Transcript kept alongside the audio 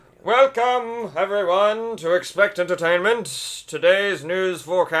Welcome, everyone, to Expect Entertainment. Today's news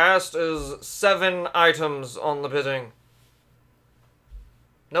forecast is 7 items on the bidding.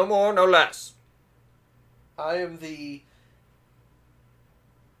 No more, no less. I am the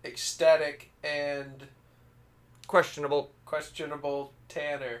ecstatic and Questionable, questionable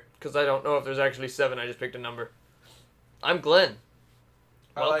Tanner. because I don't know if there's actually 7, I just picked a number. I'm Glenn.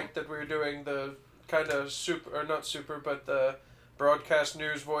 I like that we're doing the kind of super, or not super, but the broadcast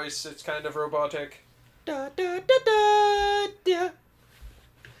news voice. It's kind of robotic. Da, da, da, da, da.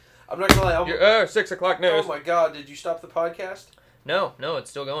 I'm not gonna lie. Your 6 o'clock news. Oh my god, did you stop the podcast? No, it's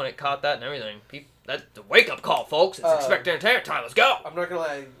still going. It caught that and everything. That's the wake-up call, folks. It's Expect Entertainment time. Let's go! I'm not gonna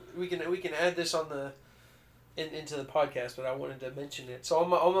lie. We can add this on the into the podcast, but I wanted to mention it. So on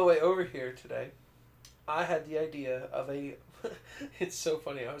my way over here today, I had the idea of a. It's so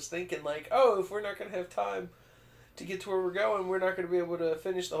funny. I was thinking like, oh, if we're not gonna have time to get to where we're going, we're not gonna be able to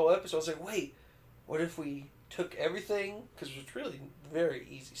finish the whole episode. I was like, wait, what if we took everything? Because it's really very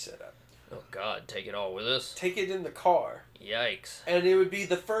easy setup. Oh, God. Take it all with us. Take it in the car. Yikes. And it would be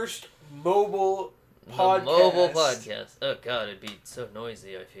the first mobile The podcast. mobile podcast. Oh, God. It'd be so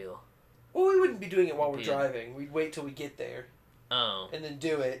noisy, I feel. Well, we wouldn't be doing it while we're Yeah. driving. We'd wait till we get there Oh. and then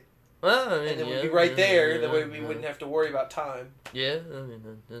do it. Well, I mean, And then yeah, we'd be right there. yeah, That way we yeah. wouldn't have to worry about time. Yeah, I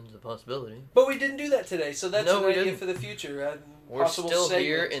mean, that's a possibility. But we didn't do that today, so that's No, an we idea didn't. for the future. We're Possible still segment.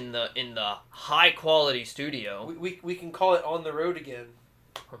 here in the high quality studio. We can call it On the Road Again.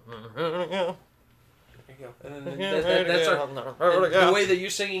 There you go. And then that's our... The way that you're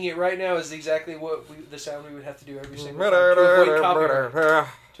singing it right now is exactly what the sound we would have to do every single time to avoid copyright.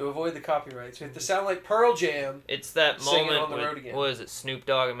 To avoid the copyrights. We have to sound like Pearl Jam. It's that Singing moment On the when, Road Again. what is it, Snoop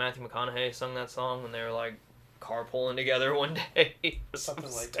Dogg and Matthew McConaughey sung that song when they were like carpooling together one day for Something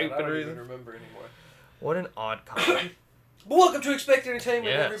some like that. I stupid don't reason. even remember anymore. What an odd combo. But welcome to Expect Entertainment,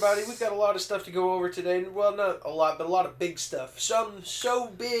 Yes. everybody. We've got a lot of stuff to go over today. Well, not a lot, but a lot of big stuff. Some so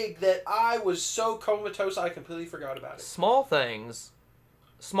big that I was so comatose I completely forgot about it. Small things,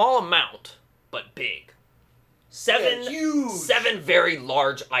 small amount, but big. Yeah, huge. 7 very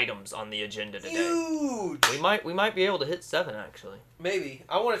large items on the agenda today. Huge. We might be able to hit 7 actually. Maybe.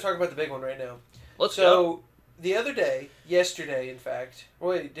 I want to talk about the big one right now. Let's go. So, the other day, yesterday, in fact.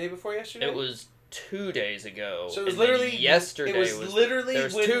 Wait, day before yesterday? It was 2 days ago. So it was and then literally yesterday. It was literally there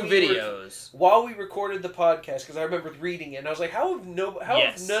was when 2 we videos. while we recorded the podcast, because I remembered reading it, and I was like, how have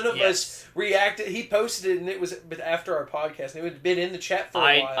none of us reacted? He posted it, and it was after our podcast, and it had been in the chat for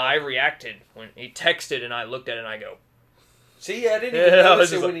a while. I reacted when he texted, and I looked at it, and I go. See, I didn't even Yeah, I notice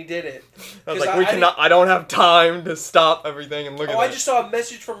was it just when he did it. I was 'Cause like, I don't have time to stop everything and look at it. I just saw a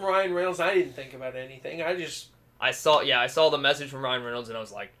message from Ryan Reynolds, and I didn't think about anything. I saw the message from Ryan Reynolds, and I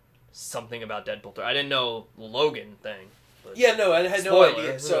was like, something about Deadpool 3. I didn't know the Logan thing. But Yeah, no, I had spoiler, no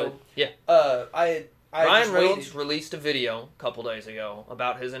idea. So, yeah. I Ryan just Reynolds waited. released a video a couple days ago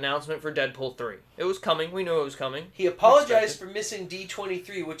about his announcement for Deadpool 3. It was coming. We knew it was coming. He apologized for missing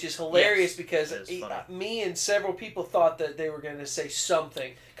D23, which is hilarious because that is funny. me and several people thought that they were going to say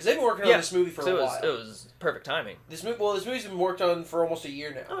something. Because they've been working on this movie for a while. It was perfect timing. This movie's been worked on for almost a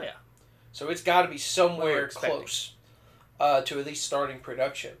year now. Oh, yeah. So it's got to be We were somewhere expecting. close to at least starting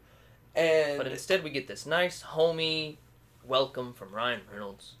production. And But instead, we get this nice, homey welcome from Ryan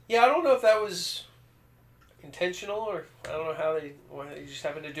Reynolds. yeah, I don't know if that was intentional or I don't know why they just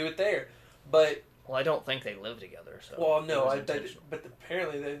happened to do it there. But Well, I don't think they live together, so. well, it no, was I bet, intentional. but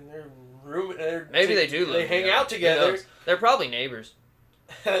apparently they're Maybe they do live They hang together. out together. Who knows? They're probably neighbors.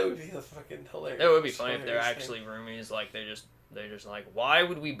 That would be fucking hilarious. That would be funny if they're Hilarious actually roomies. Like they're just like, why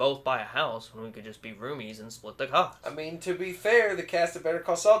would we both buy a house when we could just be roomies and split the cost? I mean, to be fair, the cast of Better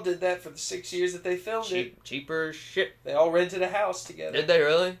Call Saul did that for the 6 years that they filmed it. Cheaper as shit. They all rented a house together. Did they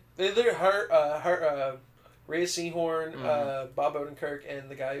really? Rhea Seehorn, Mhm. Bob Odenkirk, and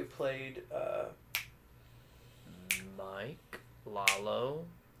the guy who played Mike Lalo,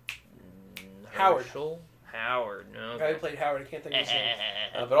 Howard. Herschel? Howard. No. the guy who played Howard. I can't think of his name.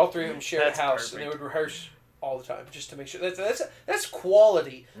 Okay. But all three of them shared That's a house, and perfect. they would rehearse all the time just to make sure. That's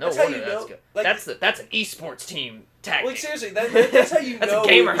quality. No that's wonder how you that's know. good. Like, that's an esports team tactic. like seriously, that's how you That's a know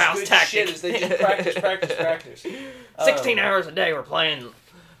gamer it was house good tactic. shit. Is they just practice. 16 hours a day we're playing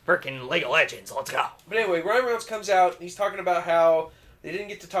freaking League of Legends. Let's go. But anyway, Ryan Reynolds comes out, and he's talking about how they didn't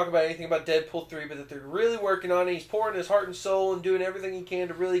get to talk about anything about Deadpool 3, but that they're really working on it. He's pouring his heart and soul and doing everything he can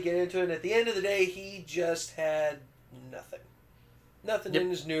to really get into it. And at the end of the day, he just had nothing. Nothing Yep. in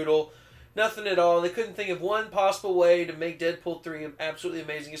his noodle. Nothing at all. They couldn't think of one possible way to make Deadpool 3 absolutely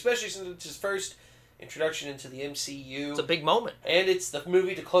amazing, especially since it's his first introduction into the MCU. It's a big moment. And it's the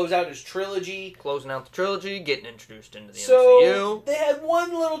movie to close out his trilogy. Closing out the trilogy, getting introduced into the So MCU. they had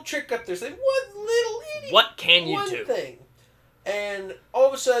one little trick up there. So they had one little idiot. What can you one do? thing. And all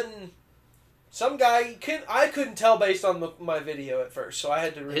of a sudden, some guy I couldn't tell based on my video at first, so I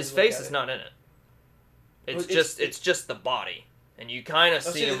had to really His look face at is it. not in it. It's It's just the body, and you kind of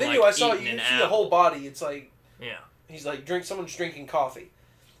see the him video like I saw. eating You an see apple. the whole body. It's like Yeah. he's like someone's drinking coffee,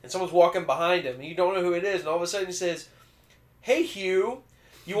 and someone's walking behind him, and you don't know who it is, and all of a sudden he says, "Hey Hugh,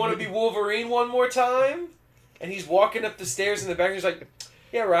 you want to be Wolverine one more time?" And he's walking up the stairs in the back, and he's like,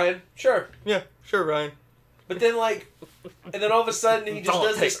 "Yeah, Ryan, sure." Yeah, sure, Ryan. But then and then all of a sudden he That's just all it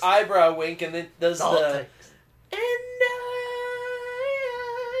does this takes. eyebrow wink, and then does That's all it the takes.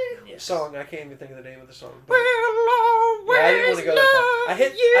 Yes. song. I can't even think of the name of the song. Well, I didn't want to go that far. I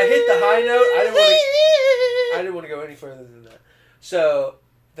hit the high note. I didn't want to go any further than that. So,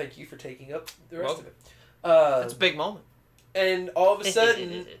 thank you for taking up the rest of it. That's a big moment. And all of a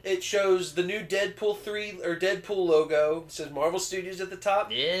sudden, it shows the new Deadpool 3 or Deadpool logo. It says Marvel Studios at the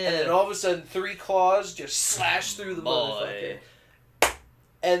top. Yeah. And then all of a sudden, 3 claws just slash through the motherfucker.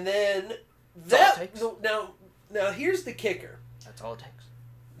 And then That's all it takes. now here's the kicker. That's all it takes.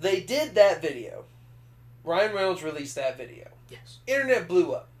 They did that video. Ryan Reynolds released that video. Yes. Internet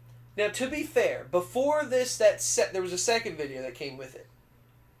blew up. Now, to be fair, before this, there was a second video that came with it.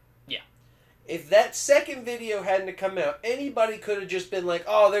 Yeah. If that second video hadn't come out, anybody could have just been like,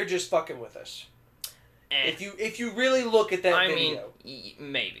 "Oh, they're just fucking with us." If you really look at that video,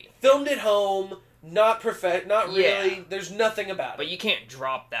 maybe filmed at home, not really. Yeah. There's nothing about but it. you can't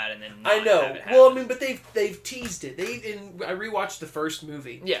drop that and then. Not I know. Have it happen. Well, I mean, but they've teased it. I rewatched the first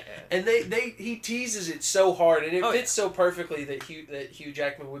movie. Yeah. And he teases it so hard, and it Oh, fits so perfectly that Hugh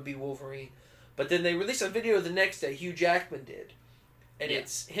Jackman would be Wolverine. But then they released a video the next day. Hugh Jackman did, and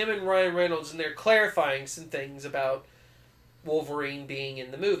it's him and Ryan Reynolds, and they're clarifying some things about Wolverine being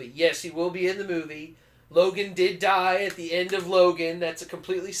in the movie. Yes, he will be in the movie. Logan did die at the end of Logan. That's a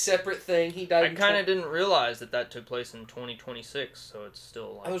completely separate thing. He died. I kind of didn't realize that took place in 2026, so it's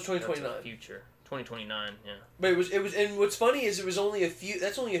still like. It was 2029. that's a future 2029. Yeah. But it was, and what's funny is it was only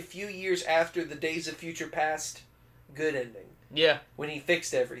that's only a few years after the Days of Future Past good ending. Yeah. When he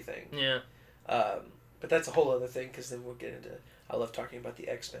fixed everything. Yeah. But that's a whole other thing, because then we'll get into... I love talking about the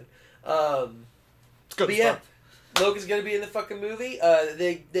X-Men. It's good but yeah, Logan's going to be in the fucking movie.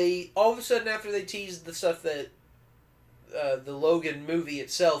 They all of a sudden, after they teased the stuff that the Logan movie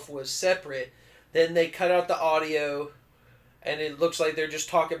itself was separate, then they cut out the audio, and it looks like they're just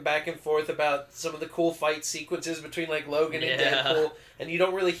talking back and forth about some of the cool fight sequences between like Logan and Deadpool, and you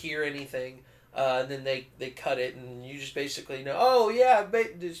don't really hear anything. And then they cut it, and you just basically know, oh yeah,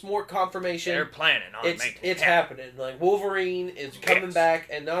 there's more confirmation. They're planning on making it's happening. Like, Wolverine is coming back,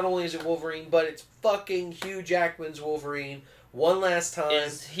 and not only is it Wolverine, but it's fucking Hugh Jackman's Wolverine one last time.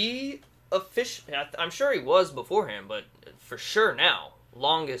 Is he official? I'm sure he was beforehand, but for sure now,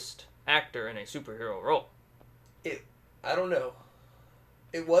 longest actor in a superhero role. I don't know.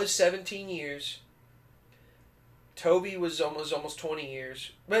 It was 17 years. Toby was almost 20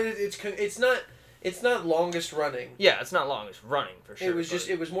 years, but it's not longest running. Yeah, it's not longest running for sure.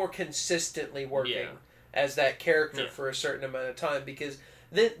 It was more consistently working as that character for a certain amount of time, because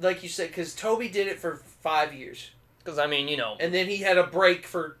then, like you said, because Toby did it for 5 years. Because I mean, and then he had a break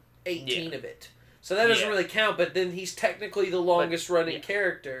for 18 of it, so that doesn't really count. But then he's technically the longest running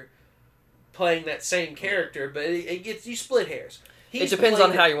character, playing that same character. But it gets, you split hairs. It depends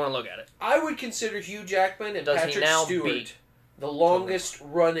on how you want to look at it. I would consider Hugh Jackman and Patrick Stewart the longest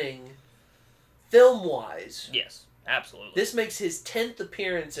running, film-wise. Yes, absolutely. This makes his 10th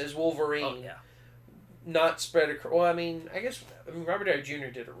appearance as Wolverine. Oh, yeah. Not spread across... Well, I guess Robert Downey Jr.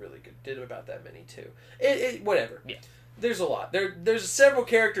 did about that many, too. Whatever. Yeah. There's a lot. There's several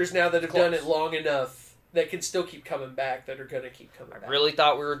characters now that have done it long enough that can still keep coming back, that are going to keep coming back. I really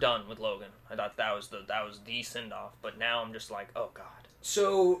thought we were done with Logan. I thought that was the send-off, but now I'm just like, oh, God.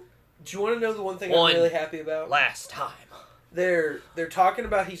 So, do you want to know the one thing I'm really happy about? Last time. They're talking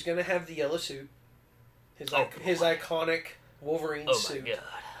about he's going to have the yellow suit. His iconic Wolverine suit. Oh, my God.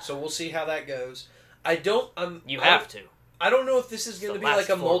 So we'll see how that goes. You have to. I don't know if this is going to be like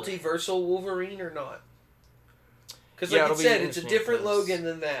a multiversal Wolverine or not. Because like you said, it's a different Logan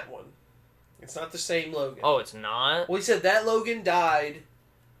than that one. It's not the same Logan. Oh, it's not? Well, he said that Logan died.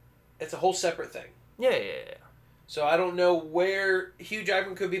 It's a whole separate thing. Yeah. So I don't know where Hugh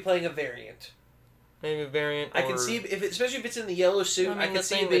Jackman could be playing a variant. Maybe a variant. I can see especially if it's in the yellow suit. I can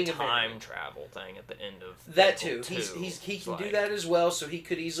see it being the a variant. time travel thing at the end of that too. Deadpool 2. He can do that as well. So he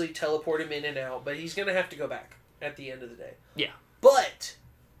could easily teleport him in and out. But he's gonna have to go back at the end of the day. Yeah. But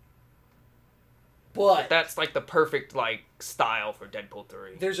But that's like the perfect like style for Deadpool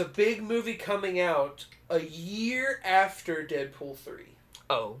 3. there's a big movie coming out a year after Deadpool 3.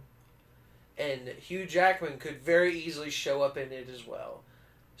 Oh. And Hugh Jackman could very easily show up in it as well.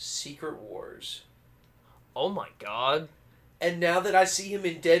 Secret Wars. Oh my god. And now that I see him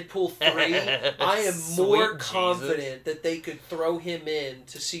in Deadpool 3, I am more confident that they could throw him in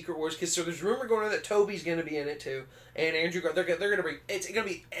to Secret Wars. Because so there's rumor going on that Toby's going to be in it too. And Andrew Garfield. They're going to bring... It's going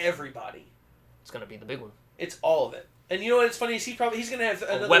to be everybody. It's going to be the big one. It's all of it. And you know what's funny is he's going to have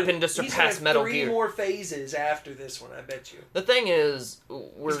another... A weapon to surpass Metal Gear. 3 more phases after this one, I bet you. The thing is...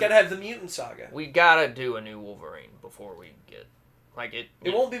 He's got to have the mutant saga. We got to do a new Wolverine before we get... Like it...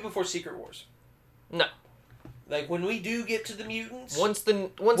 It won't be before Secret Wars. No. Like, when we do get to the mutants... Once the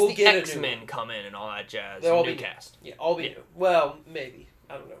X-Men come in and all that jazz, they'll all new be cast. Yeah, all be new. Well, maybe.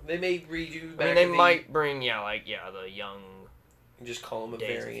 I don't know. They may redo... I mean, they might bring, the young... And just call them a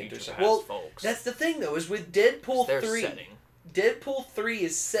Days of variant or Future something. Past Well, folks. that's the thing, though, is with Deadpool 3... setting. Deadpool 3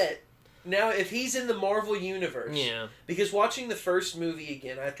 is set... Now, if he's in the Marvel Universe... Yeah. Because watching the first movie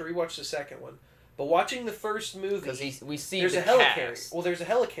again, I have to rewatch the second one, but watching the first movie... Because we see there's the a helicarrier. cast. Well, there's a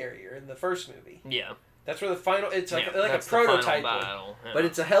helicarrier in the first movie. Yeah. That's where the final... It's like, a that's prototype the one. final battle. Yeah. But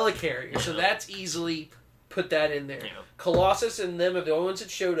it's a helicarrier, so Yeah. that's easily... Put that in there. Yeah. Colossus and them are the only ones that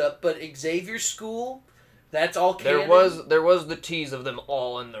showed up, but Xavier's school, that's all canon. There was the tease of them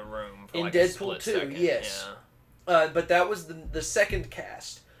all in the room for in like Deadpool a split 2, second. yes. Yeah. But that was the second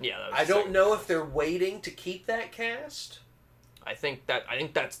cast. Yeah, that was I the don't second know cast. if they're waiting to keep that cast, I think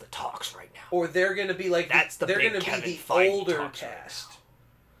that's the talks right now. or they're going to be like That's they're big going to be Kevin the Feige older talks right cast.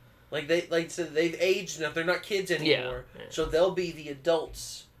 So they've aged enough; they're not kids anymore. Yeah. So they'll be the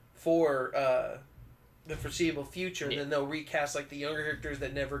adults for the foreseeable future. And Yeah. then they'll recast like the younger characters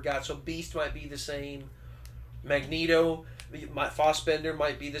that never got. So Beast might be the same. Magneto, Fassbender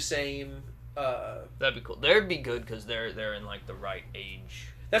might be the same. That'd be cool. They'd be good because they're in like the right age.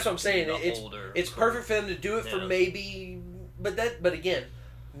 That's what I'm saying. The It's older it's crew. perfect for them to do it for Yeah. maybe, but again,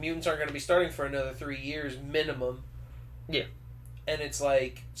 mutants aren't going to be starting for another 3 years minimum. Yeah. And it's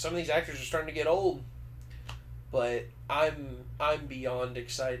like some of these actors are starting to get old, but I'm beyond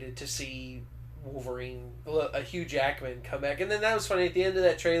excited to see Wolverine, a Hugh Jackman come back. And then that was funny at the end of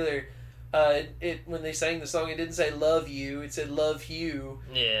that trailer. When they sang the song, it didn't say "Love You," it said "Love Hugh,"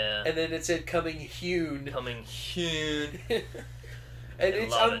 Yeah. and then it said "Coming Hewn." Coming soon.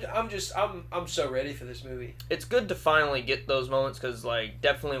 And I'm so ready for this movie. It's good to finally get those moments because, like,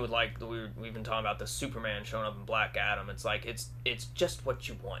 definitely with like we've been talking about the Superman showing up in Black Adam. It's like it's just what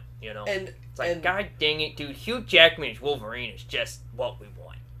you want, you know. And it's like, God dang it, dude! Hugh Jackman's Wolverine is just what we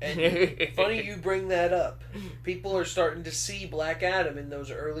want. And funny you bring that up. People are starting to see Black Adam in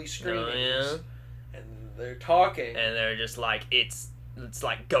those early screenings, and they're talking, and they're just like, it's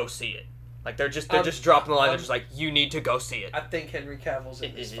like go see it. Like they're just dropping the line. They're just like, you need to go see it. I think Henry Cavill's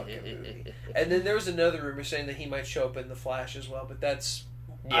in this fucking movie. And then there was another rumor saying that he might show up in The Flash as well, but that's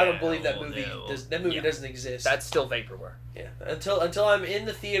I don't believe that movie. That movie doesn't exist. That's still vaporware. Yeah, until I'm in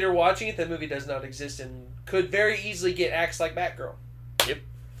the theater watching it, that movie does not exist and could very easily get axed like Batgirl. Yep,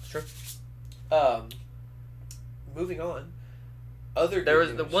 it's true. Moving on. There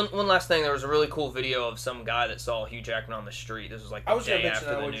was the one last thing. There was a really cool video of some guy that saw Hugh Jackman on the street. This was like the day after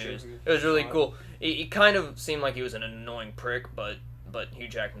the news. It was really cool. He kind of seemed like he was an annoying prick, but Hugh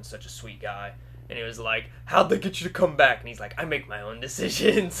Jackman's such a sweet guy. And he was like, "How'd they get you to come back?" And he's like, "I make my own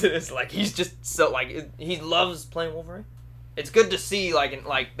decisions." And it's like he's just so like he loves playing Wolverine. It's good to see like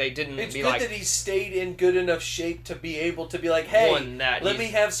they didn't. It's be good like, that he stayed in good enough shape to be able to be like, "Hey, let me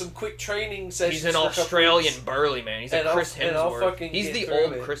have some quick training sessions." He's an Australian burly man. He's a Chris Hemsworth. He's the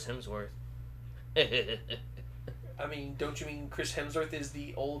old Chris Hemsworth. I mean, don't you mean Chris Hemsworth is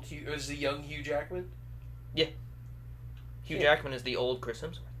the young Hugh Jackman? Yeah. Hugh Jackman is the old Chris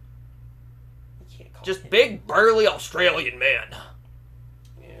Hemsworth. Just him. Big burly Australian man.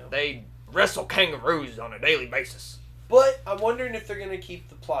 Yeah. They wrestle kangaroos on a daily basis. But I'm wondering if they're going to keep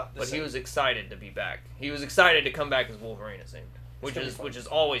the plot the same. He was excited to be back. He was excited to come back as Wolverine, it seemed, which is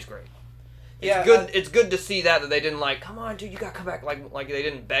always great. It's good. It's good to see that they didn't like, come on, dude, you gotta come back. Like they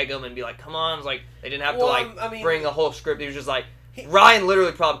didn't beg him and be like, come on. It was like they didn't have to bring a whole script. He was just like, Ryan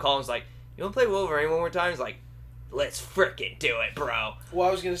literally probably called him and was like, you want to play Wolverine one more time? He's like, let's frickin' do it, bro. Well,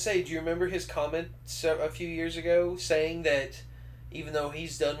 I was gonna say, do you remember his comment a few years ago saying that even though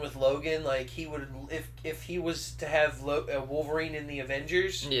he's done with Logan, like he would, if he was to have Wolverine in the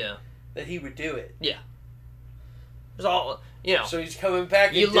Avengers, that he would do it. Yeah. It's all, you know. So he's coming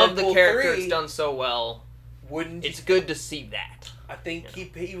back. You in love Deadpool the character. 3. It's done so well. Wouldn't it's good to see that? I think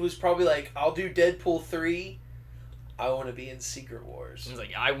he was probably like, I'll do Deadpool 3. I want to be in Secret Wars. He's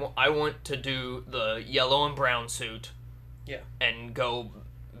like, I want to do the yellow and brown suit. Yeah. And go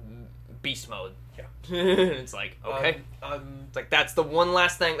beast mode. Yeah. It's like, okay. It's like, that's the one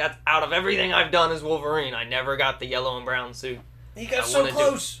last thing that's out of everything I've done as Wolverine. I never got the yellow and brown suit. He got so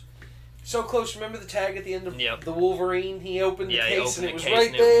close. So close. Remember the tag at the end of the Wolverine? He opened the case and it was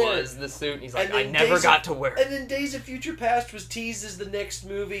right there. It was the suit. And he's like, I never got to wear it. And then Days of Future Past was teased as the next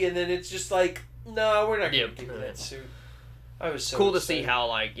movie, and then it's just like, no, we're not going to give you that suit. I was so cool excited. To see how,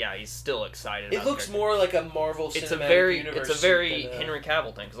 like, he's still excited. It looks more like a Marvel Cinematic Universe. It's a very Henry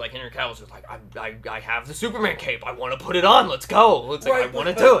Cavill thing, because, like, Henry Cavill's just like, I have the Superman cape. I want to put it on. Let's go. It's like, I want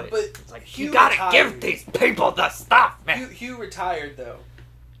to do it. But it's like, you gotta give these people the stuff, man. Hugh retired, though.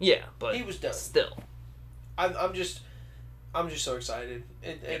 Yeah, but he was done. Still, I'm just so excited.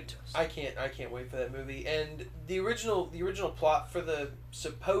 I can't wait for that movie. And the original plot for the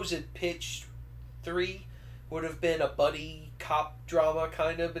supposed Pitch 3 would have been a buddy cop drama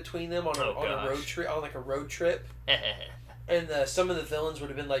kind of between them on a road trip, on like a road trip. And some of the villains would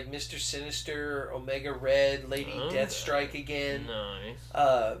have been like Mr. Sinister, Omega Red, Lady Deathstrike again.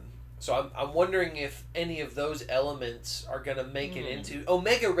 Nice. So I'm wondering if any of those elements are going to make it into...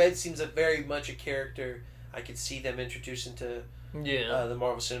 Omega Red seems very much a character I could see them introducing to the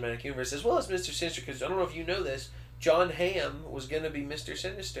Marvel Cinematic Universe, as well as Mr. Sinister, because I don't know if you know this, John Hamm was going to be Mr.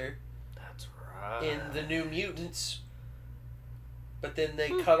 Sinister. That's right. In the New Mutants. But then they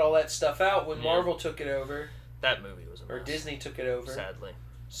cut all that stuff out when Marvel took it over. That movie was a mess. Or Disney took it over. Sadly.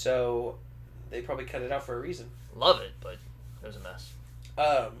 So they probably cut it out for a reason. Love it, but it was a mess.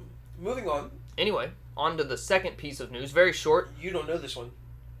 Moving on. Anyway, on to the second piece of news. Very short. You don't know this one,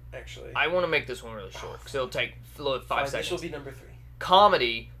 actually. I want to make this one really short, because it'll take 5 seconds. This will be number 3.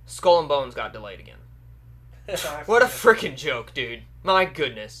 Comedy, Skull and Bones got delayed again. What a freaking joke, dude. My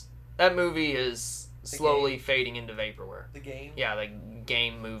goodness. That movie is slowly fading into vaporware. The game? Yeah, the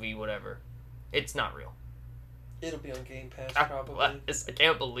game, movie, whatever. It's not real. It'll be on Game Pass, probably. I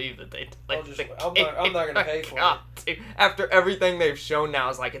can't believe that they... I'm not going to pay for it. Dude, after everything they've shown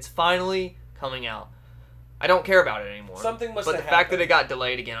now, it's like, it's finally coming out. I don't care about it anymore. Something must have happened. But the fact that it got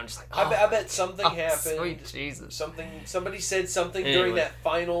delayed again, I'm just like, I bet something happened. Sweet Jesus. Somebody said something during that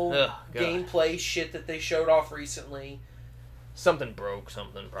final gameplay shit that they showed off recently. Something broke,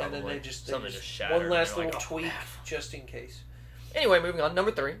 something probably. And then they just shattered. One last little tweak, just in case. Anyway, moving on.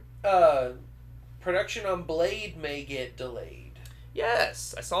 Number 3. Production on Blade may get delayed.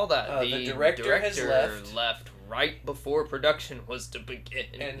 Yes, I saw that. The director has left right before production was to begin.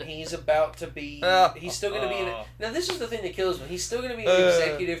 And he's about to be... he's still going to be... Now, this is the thing that kills me. He's still going to be an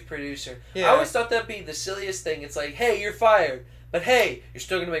executive producer. Yeah. I always thought that'd be the silliest thing. It's like, hey, you're fired. But hey, you're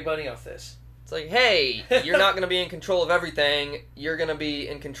still going to make money off this. It's like, hey, you're not going to be in control of everything. You're going to be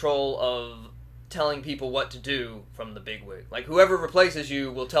in control of telling people what to do from the bigwig. Like, whoever replaces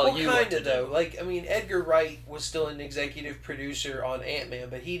you will tell you what to do. Though. Like, I mean, Edgar Wright was still an executive producer on Ant-Man,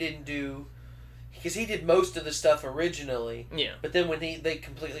 but he didn't do... Because he did most of the stuff originally. Yeah. But then when they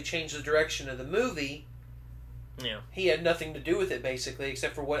completely changed the direction of the movie, he had nothing to do with it, basically,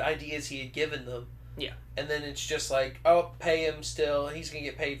 except for what ideas he had given them. Yeah. And then it's just like, oh, pay him still. He's going to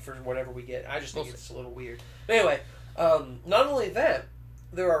get paid for whatever we get. I just think it's a little weird. But anyway, not only that,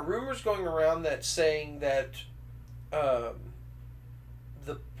 there are rumors going around that saying that the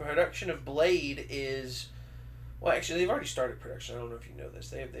production of Blade is... Well, actually, they've already started production. I don't know if you know this.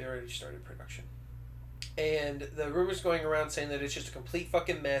 They already started production. And the rumors going around saying that it's just a complete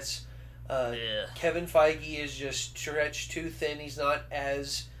fucking mess. Kevin Feige is just stretched too thin. He's not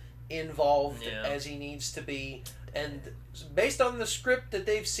as involved as he needs to be. And based on the script that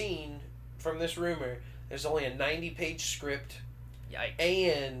they've seen from this rumor, there's only a 90-page script. Yikes.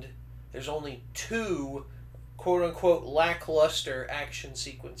 And there's only 2 quote-unquote lackluster action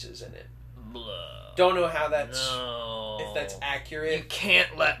sequences in it. Blah. Don't know how that's... If that's accurate. You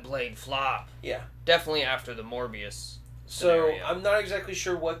can't let Blade flop. Yeah. Definitely after the Morbius scenario. So, I'm not exactly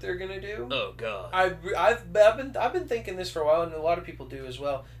sure what they're going to do. Oh, God. I've been thinking this for a while, and a lot of people do as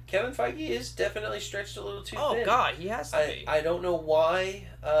well. Kevin Feige is definitely stretched a little too thin. Oh, God, he has to be. I don't know why.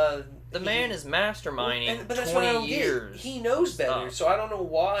 The man is masterminding but that's 20 years. He knows better, so I don't know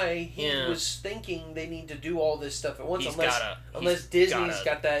why he was thinking they need to do all this stuff at once, unless Disney's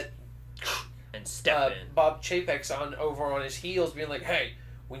got that... And step in. Bob Chapek's over on his heels being like, hey,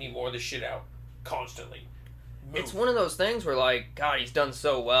 we need more of this shit out. Constantly. Move. It's one of those things where, like, God, he's done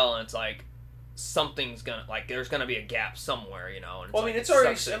so well, and it's like, something's gonna, like, there's gonna be a gap somewhere, you know? And well, I mean, it's already,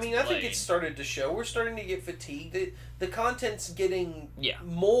 I think it's started to show. We're starting to get fatigued. The content's getting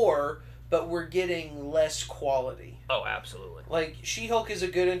more, but we're getting less quality. Oh, absolutely. Like, She-Hulk is a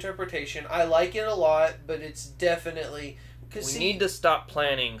good interpretation. I like it a lot, but it's definitely... We need to stop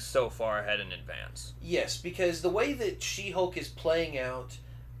planning so far ahead in advance. Yes, because the way that She-Hulk is playing out,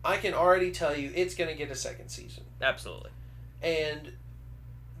 I can already tell you it's going to get a second season. Absolutely. And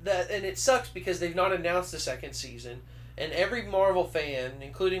it sucks because they've not announced the second season. And every Marvel fan,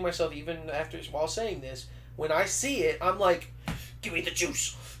 including myself, even while saying this, when I see it, I'm like, give me the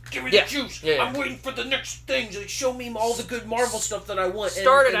juice. Give me the juice. Yeah. I'm waiting for the next thing. Like, show me all the good Marvel stuff that I want.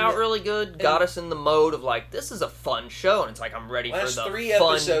 Started out really good. Got us in the mode of like, this is a fun show. And it's like, I'm ready for the three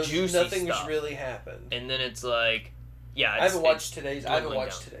fun, episodes, juicy nothing's stuff. really happened. And then it's like, yeah. I haven't watched today's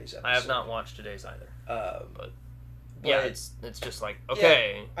episode. I have not watched today's either. But yeah, it's just like,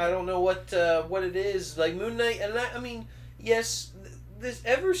 okay. Yeah, I don't know what it is. Like Moon Knight, and I mean, yes, this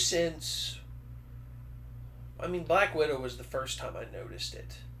ever since... I mean, Black Widow was the first time I noticed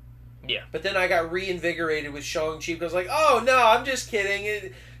it. Yeah. But then I got reinvigorated with Shang-Chi because I was like, oh, no, I'm just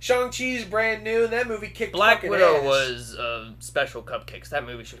kidding. Shang-Chi's brand new, and that movie kicked Black Widow ass. Was special cupcakes. That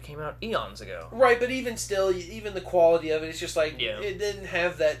movie should have came out eons ago. Right, but even still, even the quality of it, it's just like, it didn't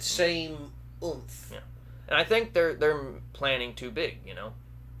have that same oomph. Yeah. And I think they're planning too big, you know?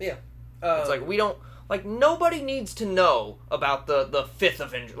 Yeah. It's like, we don't... Like, nobody needs to know about the fifth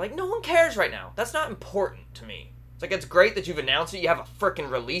Avenger. Like, no one cares right now. That's not important to me. It's like, it's great that you've announced it. You have a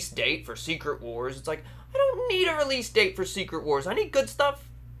frickin' release date for Secret Wars. It's like, I don't need a release date for Secret Wars. I need good stuff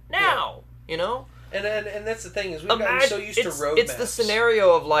now, you know? And that's the thing, is we've gotten so used to roadmaps. It's the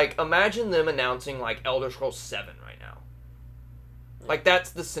scenario of, like, imagine them announcing, like, Elder Scrolls 7 right now. Like,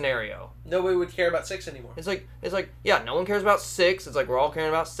 that's the scenario. Nobody would care about 6 anymore. It's like, yeah, no one cares about 6. It's like, we're all caring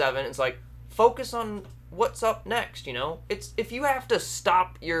about 7. It's like, focus on what's up next, you know? It's if you have to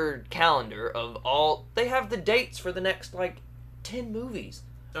stop your calendar of all... They have the dates for the next, like, 10 movies.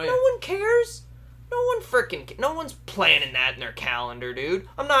 Oh, yeah. No one cares. No one's planning that in their calendar, dude.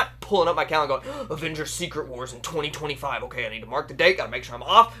 I'm not pulling up my calendar going, Avengers Secret Wars in 2025. Okay, I need to mark the date. Gotta make sure I'm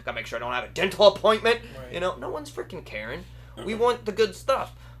off. Gotta make sure I don't have a dental appointment. Right. You know, no one's freaking caring. We want the good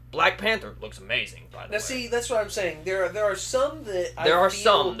stuff. Black Panther looks amazing, by the way. Now, see, that's what I'm saying. There are some that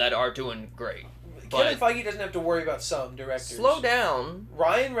some that are doing great. Kevin Feige doesn't have to worry about some directors. Slow down.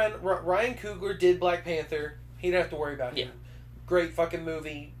 Ryan Coogler did Black Panther. He didn't have to worry about him. Great fucking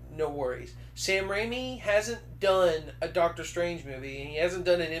movie. No worries. Sam Raimi hasn't done a Doctor Strange movie, and he hasn't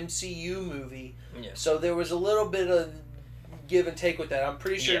done an MCU movie. Yeah. So there was a little bit of give and take with that. I'm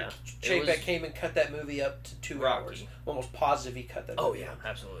pretty sure Chapek came and cut that movie up to 2 hours. Almost positive he cut that movie up.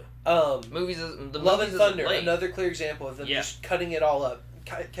 Absolutely. Love and Thunder, another clear example of them just cutting it all up.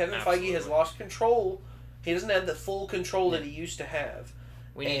 Kevin Feige has lost control. He doesn't have the full control that he used to have.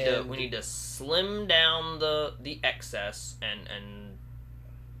 We need to slim down the excess and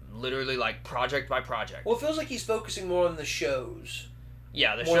literally like project by project. Well, it feels like he's focusing more on the shows.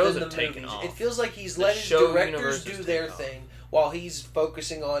 Yeah, the shows have taken off. It feels like he's letting directors do their thing while he's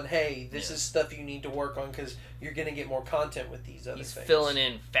focusing on, hey, this is stuff you need to work on because you're going to get more content with these other things. He's filling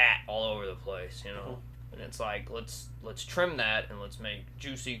in fat all over the place, you know? Mm-hmm. And it's like, let's trim that and let's make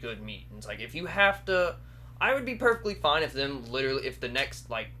juicy, good meat. And it's like, if you have to... I would be perfectly fine if the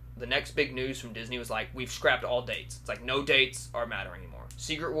next big news from Disney was like, we've scrapped all dates. It's like, no dates are matter anymore.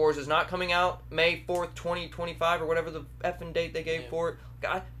 Secret Wars is not coming out May 4th, 2025, or whatever the effing date they gave for it.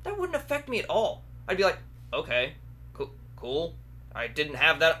 God, that wouldn't affect me at all. I'd be like, okay, cool. I didn't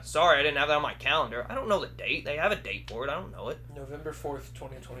have that. Sorry, I didn't have that on my calendar. I don't know the date. They have a date for it. I don't know it. November 4th,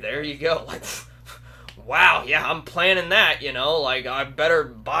 2025. There you go. Like, wow, yeah, I'm planning that, you know. Like, I better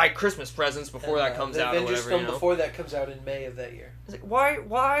buy Christmas presents before that comes out or whatever, you know. Before that comes out in May of that year. It's like,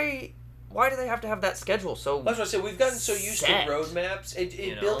 why do they have to have that schedule so That's what I said. We've gotten so used to roadmaps.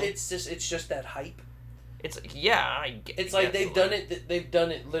 It's just that hype. It's It's like they've done it. They've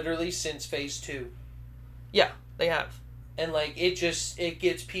done it literally since Phase 2. Yeah, they have. And like it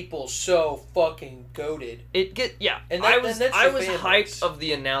gets people so fucking goated. And I was hyped of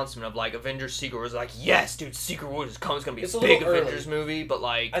the announcement of like Avengers Secret Wars. Like, yes, dude, Secret Wars is coming. It's gonna be a big Avengers movie. But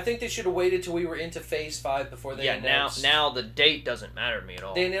like, I think they should have waited till we were into Phase 5 before they announced. Now the date doesn't matter to me at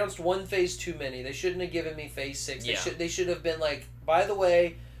all. They announced one phase too many. They shouldn't have given me Phase 6. They should have been like, by the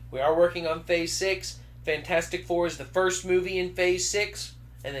way, we are working on Phase 6. Fantastic Four is the first movie in Phase 6,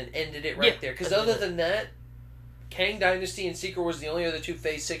 and then ended it right there. Because other than that, Kang Dynasty and Secret Wars are the only other 2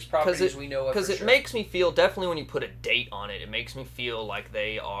 Phase 6 properties we know of. Because it makes me feel, definitely when you put a date on it, it makes me feel like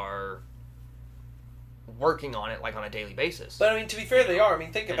they are working on it like on a daily basis. But I mean, to be fair, they are. I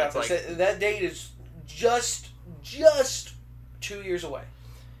mean, think about this. Like, that date is just 2 years away.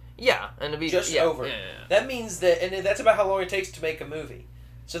 Yeah, and to be over. Yeah. That means that, and that's about how long it takes to make a movie.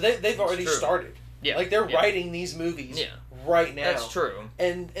 So they've already started. Yeah. Like, they're writing these movies right now. That's true.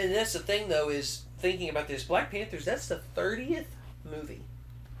 And that's the thing, though, is thinking about this. Black Panthers, that's the 30th movie.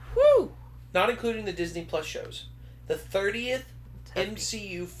 Woo! Not including the Disney Plus shows. The 30th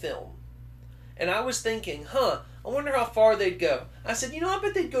MCU film. And I was thinking, I wonder how far they'd go. I said, I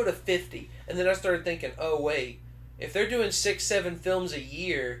bet they'd go to 50. And then I started thinking, oh, wait. If they're doing 6-7 films a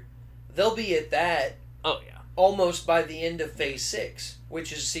year, they'll be at that. Oh, yeah. Almost by the end of Phase 6,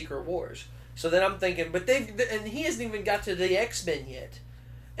 which is Secret Wars. So then I'm thinking, but and he hasn't even got to the X-Men yet.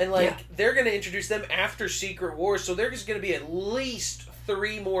 And, they're going to introduce them after Secret Wars, so there's going to be at least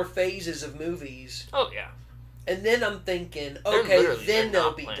 3 more phases of movies. Oh, yeah. And then I'm thinking, okay, then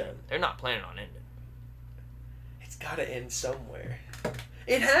they'll be done. They're not planning on ending. It's got to end somewhere.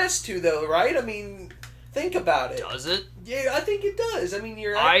 It has to, though, right? I mean, think about it. Does it? Yeah, I think it does. I mean,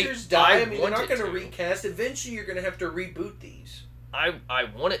 your actors die. I mean, they're not going to recast. Eventually, you're going to have to reboot these. I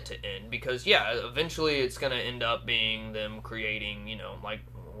want it to end because, eventually it's going to end up being them creating,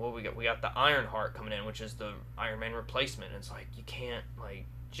 what we got? We got the Ironheart coming in, which is the Iron Man replacement. It's like, you can't,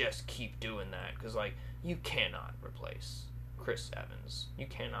 just keep doing that because, you cannot replace Chris Evans. You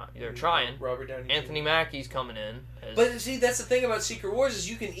cannot. They're trying. Robert Downey Jr. Anthony Mackie's coming in. But, see, that's the thing about Secret Wars is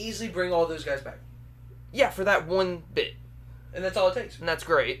you can easily bring all those guys back. Yeah, for that one bit. And that's all it takes. And that's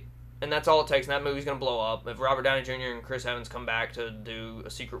great. And that's all it takes, and that movie's going to blow up. If Robert Downey Jr. and Chris Evans come back to do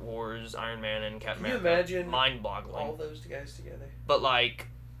a Secret Wars, Iron Man, and Captain America, can you imagine mind-boggling. All those guys together? But,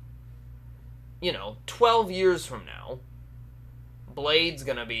 12 years from now, Blade's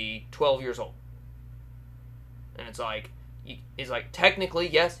going to be 12 years old. And it's technically,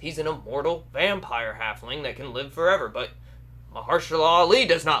 yes, he's an immortal vampire halfling that can live forever, but Mahershala Ali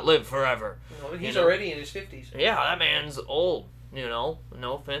does not live forever. No, he's already in his 50s. Yeah, that man's old. No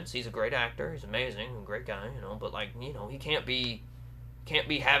offense, he's a great actor, he's amazing, a great guy, but he can't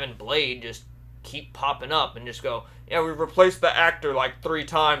be having Blade just keep popping up and just go, yeah, we replaced the actor 3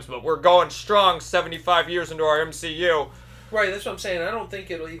 times, but we're going strong 75 years into our MCU. Right, that's what I'm saying. I don't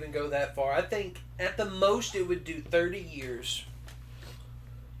think it'll even go that far. I think at the most it would do 30 years.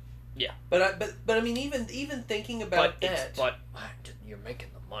 Yeah. But I mean, even thinking about that. But you're making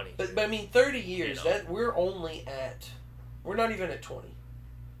the money. But I mean, 30 years, that we're not even at 20.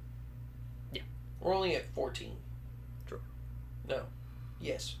 Yeah. We're only at 14. True. No.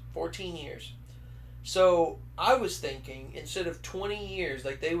 Yes, 14 years. So, I was thinking, instead of 20 years,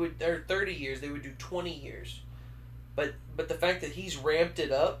 or 30 years, they would do 20 years. But the fact that he's ramped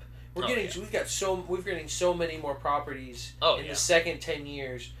it up, we're getting so many more properties in the second 10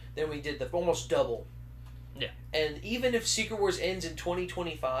 years than we did almost double. Yeah. And even if Secret Wars ends in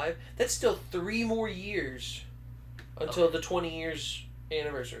 2025, that's still 3 more years until the 20 years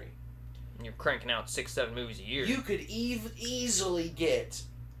anniversary. And you're cranking out 6-7 movies a year. You could easily get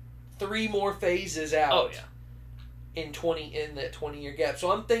 3 more phases out. Oh yeah. In that 20-year gap.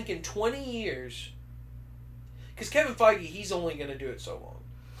 So I'm thinking 20 years. Because Kevin Feige, he's only going to do it so long.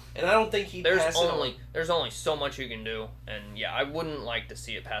 And I don't think he'd pass it on. There's only so much you can do. And yeah, I wouldn't like to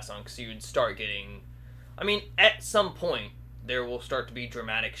see it pass on because you would start getting... I mean, at some point, there will start to be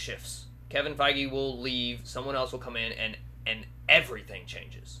dramatic shifts. Kevin Feige will leave, someone else will come in, and everything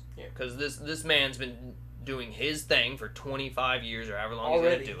changes. Yeah. Because this man's been doing his thing for 25 years or however long he's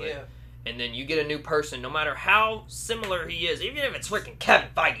going to do it. And then you get a new person, no matter how similar he is, even if it's freaking Kevin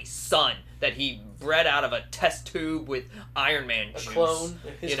Feige's son that he bred out of a test tube with Iron Man juice. A clone.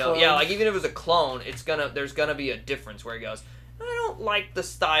 Clone. Yeah, even if it was a clone, there's gonna be a difference where he goes, I don't like the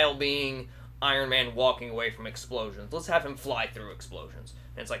style being Iron Man walking away from explosions. Let's have him fly through explosions.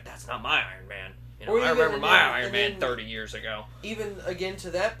 And it's like, that's not my Iron Man. I remember my Iron Man 30 years ago. Even, again, to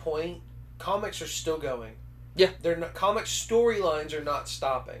that point, comics are still going. Yeah. They're not, comic storylines are not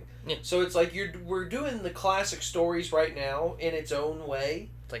stopping. Yeah. So it's like we're doing the classic stories right now in its own way.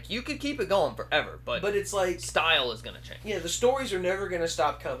 It's like you could keep it going forever, but it's like style is gonna change. Yeah, the stories are never gonna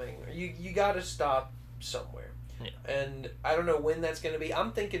stop coming. You gotta stop somewhere. Yeah. And I don't know when that's gonna be.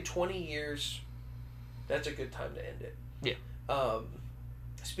 I'm thinking 20 years. That's a good time to end it. Yeah.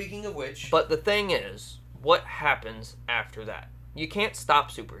 Speaking of which, but the thing is, what happens after that? You can't stop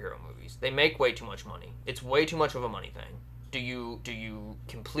superhero movies. They make way too much money. It's way too much of a money thing. Do you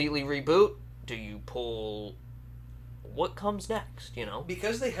completely reboot? Do you pull... What comes next,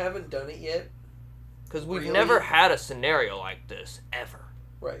 Because they haven't done it yet. Because we've never had a scenario like this, ever.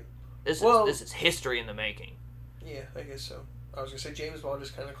 Right. This is history in the making. Yeah, I guess so. I was going to say James Bond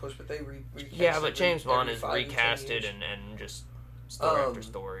is kind of close, but they recast Yeah, but James Bond is recasted and just story after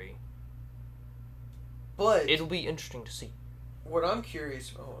story. But... It'll be interesting to see. What I'm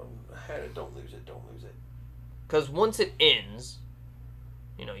curious... Oh, I had it. Don't lose it. Because once it ends,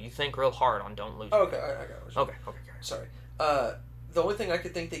 You think real hard on Don't Lose Me. Okay, I got it. Okay. Sorry. The only thing I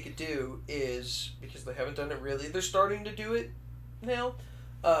could think they could do is, because they haven't done it really, they're starting to do it now,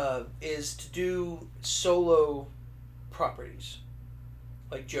 is to do solo properties.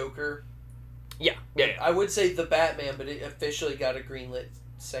 Like Joker. Yeah. I would say The Batman, but it officially got a greenlit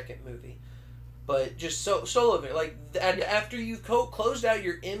second movie. But just solo of it. Like, after you've closed out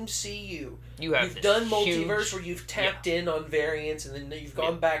your MCU, you've done multiverse where you've tapped in on variants, and then you've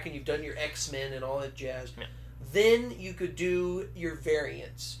gone back and you've done your X-Men and all that jazz. Yeah. Then you could do your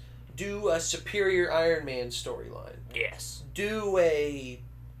variants. Do a Superior Iron Man storyline. Yes. Do a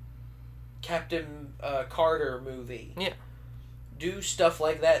Captain Carter movie. Yeah. Do stuff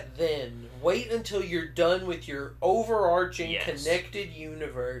like that then. Wait until you're done with your overarching connected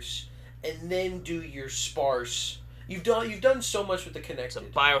universe, and then do your sparse. You've done so much with the connected.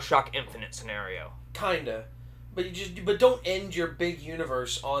 It's a BioShock Infinite scenario. Kinda. But don't end your big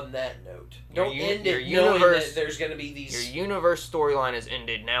universe on that note. Don't end it knowing that there's going to be these... Your universe storyline is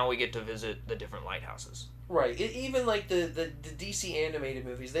ended. Now we get to visit the different lighthouses. Right. Even like the DC animated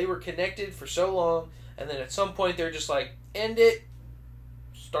movies, they were connected for so long, and then at some point they're just like, end it,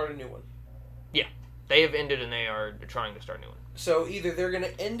 start a new one. Yeah. They have ended and they are trying to start a new one. So either they're going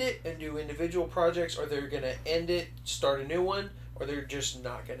to end it and do individual projects, or they're going to end it, start a new one, or they're just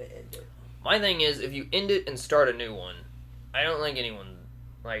not going to end it. My thing is, if you end it and start a new one, I don't think anyone,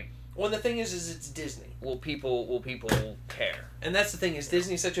 Well, the thing is it's Disney. Will people care? And that's the thing, is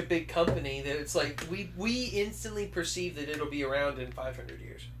Disney's such a big company that it's like, we instantly perceive that it'll be around in 500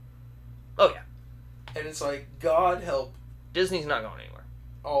 years. Oh, yeah. And it's like, God help. Disney's not going anywhere.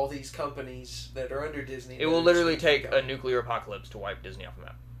 All these companies that are under Disney. It will literally take a nuclear apocalypse to wipe Disney off the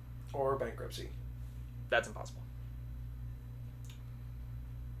map. Or bankruptcy. That's impossible.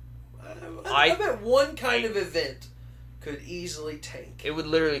 I bet one kind of event could easily tank. It would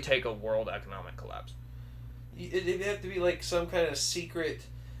literally take a world economic collapse. It'd have to be like some kind of secret.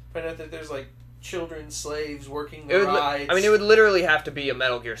 Find out that there's like children slaves working the rides. It would literally have to be a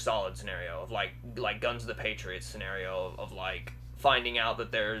Metal Gear Solid scenario of like Guns of the Patriots scenario of like finding out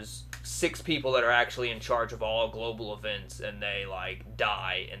that there's 6 people that are actually in charge of all global events, and they like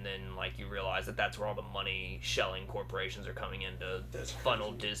die, and then like you realize that that's where all the money shelling corporations are coming in to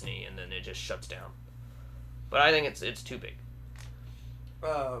funnel Disney, and then it just shuts down. But I think it's too big.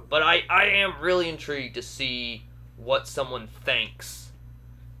 But I am really intrigued to see what someone thinks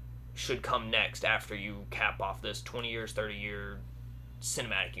should come next after you cap off this 20 years, 30 year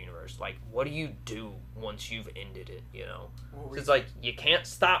cinematic universe. Like, what do you do once you've ended it, it's like, you can't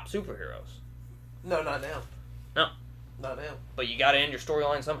stop superheroes. No, not now. No. Not now. But you gotta end your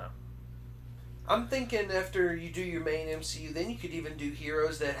storyline somehow. I'm thinking after you do your main MCU, then you could even do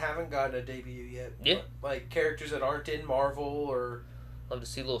heroes that haven't gotten a debut yet. Yeah. Like characters that aren't in Marvel or... Love to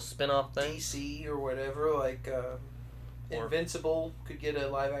see little spin-off things. DC or whatever, like Invincible could get a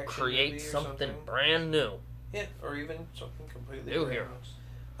live action create movie or something brand new. Yeah, or even something completely new brand heroes.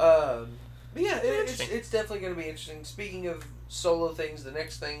 But yeah, it's definitely going to be interesting. Speaking of solo things, the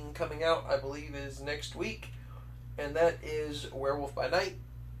next thing coming out, I believe, is next week, and that is Werewolf by Night.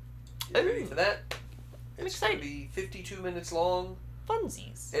 You ready for that? It's going to be 52 minutes long.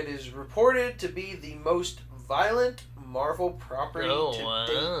 Funsies. It is reported to be the most violent Marvel property to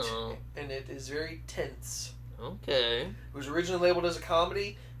date, and it is very tense. Okay. It was originally labeled as a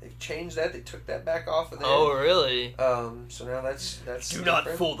comedy. They've changed that. They took that back off of there. Oh, really? So now that's Do different. not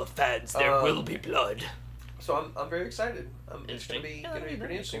fool the fans. There will be blood. So I'm very excited. It's gonna be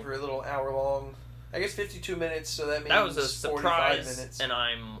pretty interesting for a little hour long. I guess 52 minutes. So that means that was a surprise, 45 minutes. and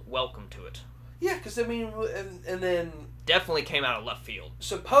I'm welcome to it. Yeah, because I mean, and then definitely came out of left field.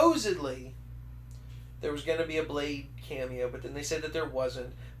 Supposedly, there was gonna be a Blade cameo, but then they said that there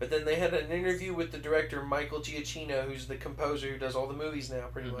wasn't. But then they had an interview with the director, Michael Giacchino, who's the composer who does all the movies now,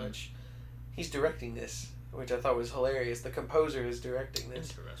 pretty much. He's directing this, which I thought was hilarious. The composer is directing this.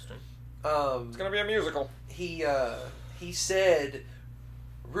 Interesting. It's gonna be a musical. He said,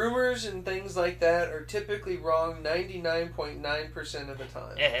 rumors and things like that are typically wrong 99.9% of the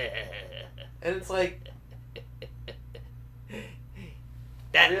time. And it's like...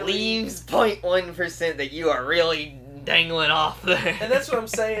 That really? Leaves 0.1% that you are really dangling off there. And that's what I'm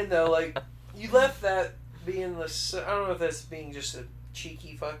saying, though. Like, you left that being the... I don't know if that's being just a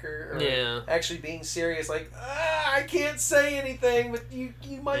cheeky fucker or actually being serious. Like, I can't say anything, but you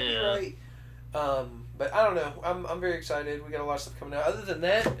might be right. But I don't know. I'm very excited. We got a lot of stuff coming out. Other than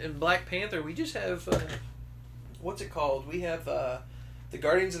that, in Black Panther, we just have... what's it called? We have the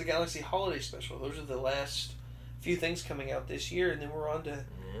Guardians of the Galaxy Holiday Special. Those are the last... few things coming out this year, and then we're on to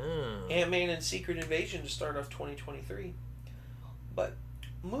Ant-Man and Secret Invasion to start off 2023. But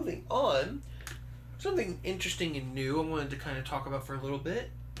moving on, something interesting and new I wanted to kind of talk about for a little bit.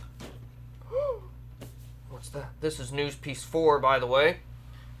 What's that? This is news piece 4, by the way.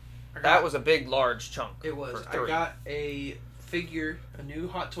 That was a big, large chunk. It was. I got a figure, a new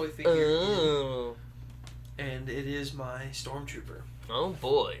Hot Toy figure, and it is my Stormtrooper. Oh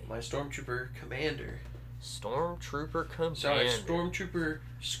boy. My Stormtrooper Commander. Stormtrooper Commander. Sorry, Stormtrooper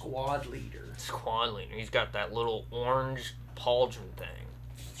Squad Leader. Squad Leader. He's got that little orange pauldron thing.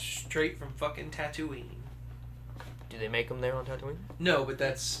 Straight from fucking Tatooine. Do they make them there on Tatooine? No, but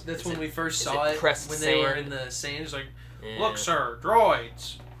that's when we first saw it when sand? They were in the sand. It's like, look, sir,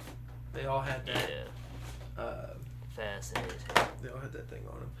 droids. They all had that. Yeah. Fascinating. They all had that thing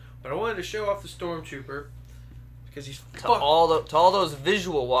on them. But I wanted to show off the Stormtrooper because he's to all those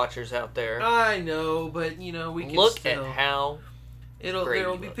visual watchers out there. I know, but we can look at how there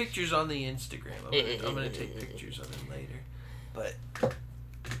will be pictures on the Instagram. I'm gonna take pictures of him later. But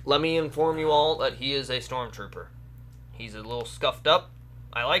let me inform you all that he is a Stormtrooper. He's a little scuffed up.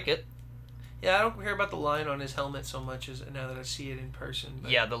 I like it. Yeah, I don't care about the line on his helmet so much as now that I see it in person. But.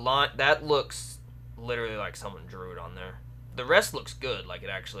 Yeah, the line that looks literally like someone drew it on there. The rest looks good. Like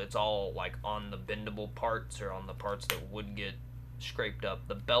it's all like on the bendable parts or on the parts that would get scraped up.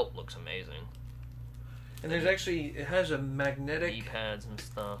 The belt looks amazing. And it has a magnetic D-pads and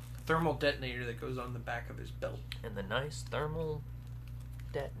stuff. Thermal detonator that goes on the back of his belt. And the nice thermal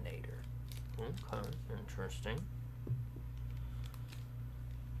detonator. Okay, interesting.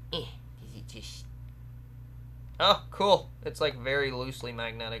 Oh, cool. It's like very loosely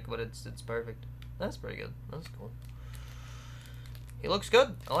magnetic, but it's perfect. That's pretty good. That's cool. He looks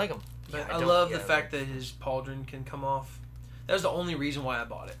good. I like him. But I love the fact that his pauldron can come off. That was the only reason why I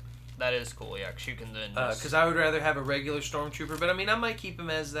bought it. That is cool, yeah, because you can then... Because I would rather have a regular Stormtrooper, but I mean, I might keep him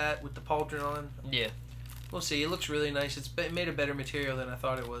as that with the pauldron on. Yeah. We'll see. It looks really nice. It's made a better material than I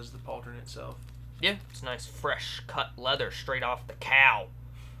thought it was, the pauldron itself. Yeah, it's nice, fresh cut leather straight off the cow.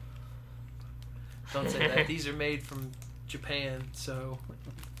 Don't say that. These are made from Japan, so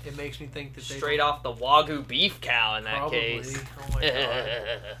it makes me think that straight off the Wagyu beef cow in that probably. Case. Oh my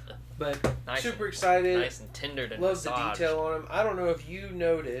god. But nice super excited. Nice and tender to love massage. The detail on him. I don't know if you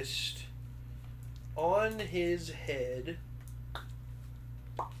noticed on his head.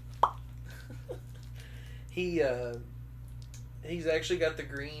 He's actually got the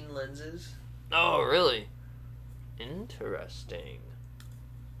green lenses. Oh, really? Interesting.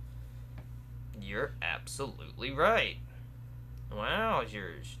 You're absolutely right. Wow,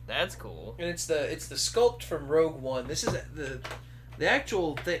 that's cool. And it's the sculpt from Rogue One. This is the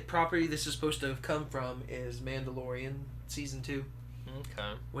actual property this is supposed to have come from is Mandalorian season 2.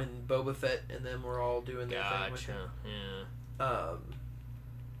 Okay. When Boba Fett and them were all doing their thing with him. Yeah.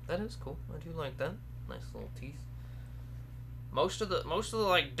 That is cool. I do like that. Nice little teeth. Most of the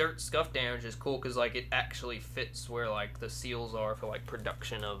like dirt scuff damage is cool because like it actually fits where like the seals are for like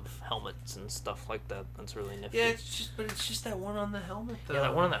production of helmets and stuff like that. That's really nifty. Yeah, it's just that one on the helmet though. Yeah,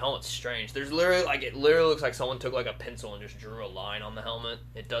 that one on the helmet's strange. There's literally it literally looks like someone took like a pencil and just drew a line on the helmet.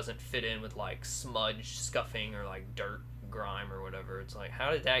 It doesn't fit in with like smudge, scuffing, or like dirt, grime, or whatever. It's like,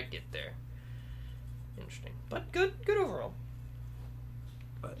 how did that get there? Interesting, but good overall.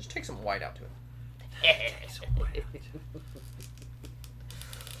 But just take some white out to it.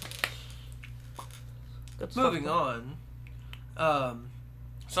 Moving on,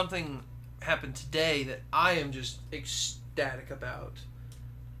 something happened today that I am just ecstatic about.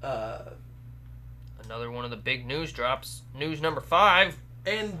 Another one of the big news drops. News number 5.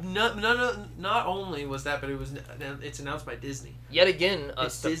 And not only was that, but it's announced by Disney. Yet again,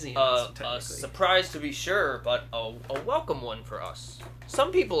 Disney. A surprise to be sure, but a welcome one for us.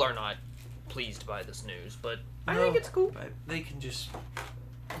 Some people are not pleased by this news, but I think it's cool. But they can just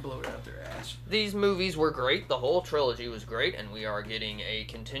blow it out their ass. These movies were great. The whole trilogy was great, and we are getting a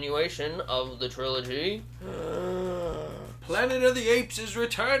continuation of the trilogy. Planet of the Apes is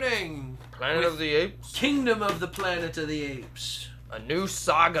returning. Planet of the Apes. Kingdom of the Planet of the Apes. A new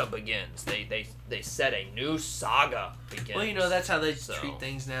saga begins. They said a new saga begins. Well, that's how they treat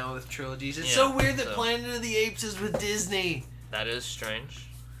things now with trilogies. It's so weird that Planet of the Apes is with Disney. That is strange.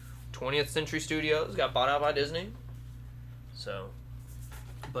 20th Century Studios got bought out by Disney. So,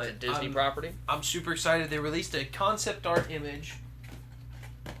 but it's a Disney property. I'm super excited. They released a concept art image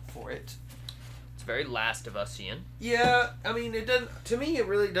for it. It's very Last of Us-ian. Yeah, I mean, it doesn't. To me, it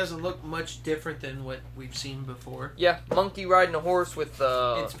really doesn't look much different than what we've seen before. Yeah, monkey riding a horse with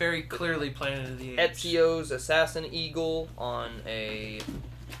it's very clearly Planet of the Apes. Ezio's assassin eagle on a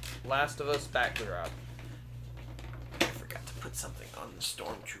Last of Us backdrop. I forgot to put something on the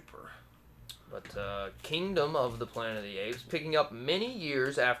Stormtrooper. But Kingdom of the Planet of the Apes, picking up many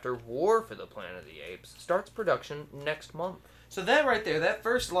years after War for the Planet of the Apes, starts production next month. So that right there, that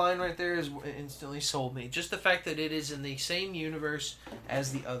first line right there is instantly sold me. Just the fact that it is in the same universe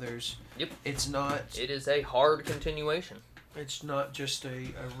as the others. Yep. It's not... It is a hard continuation. It's not just a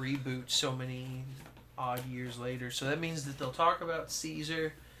reboot so many odd years later. So that means that they'll talk about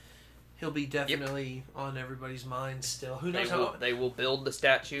Caesar. He'll be definitely on everybody's mind still. Who knows how... They will build the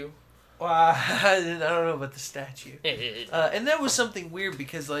statue. Well, I don't know about the statue. And that was something weird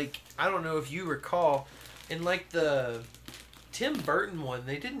because, like, I don't know if you recall, in, like, the Tim Burton one,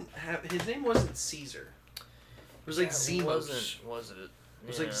 they didn't have... His name wasn't Caesar. It was like Zemos. Was it? It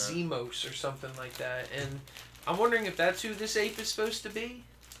was like Zemos or something like that. And I'm wondering if that's who this ape is supposed to be?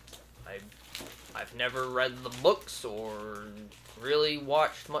 I've never read the books or really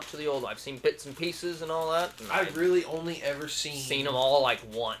watched much of the old... I've seen bits and pieces and all that. And I've really only ever seen them all, like,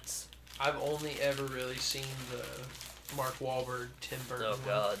 once. I've only ever really seen the Mark Wahlberg, Tim Burton one. Oh,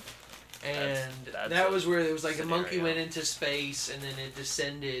 God. And that was where it was like scenario. A monkey went into space and then it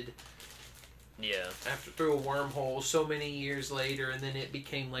descended through a wormhole so many years later, and then it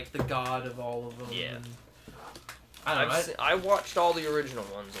became like the god of all of them. Yeah. And I watched all the original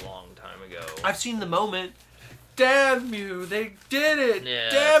ones a long time ago. I've seen the moment. Damn you, they did it! Yeah.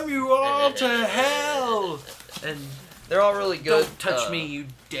 Damn you all to hell! And... They're all really good. Don't touch me, you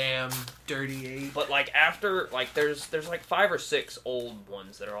damn dirty ape. But, like, after, like, there's like 5 or 6 old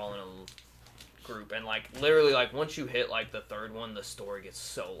ones that are all in a group. And, like, literally, like, once you hit, like, the third one, the story gets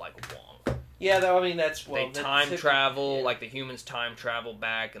so, like, long. Yeah, though, I mean, that's... Well, they time travel, like, the humans time travel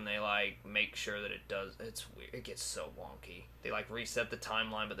back, and they, like, make sure that it does... It's weird. It gets so wonky. They, like, reset the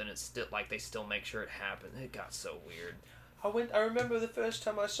timeline, but then it's still, like, they still make sure it happened. It got so weird. I remember the first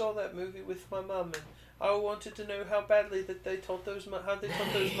time I saw that movie with my mum, and I wanted to know how badly that they taught those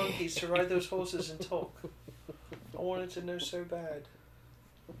monkeys to ride those horses and talk. I wanted to know so bad.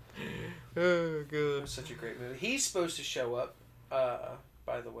 Oh, good. It was such a great movie. He's supposed to show up,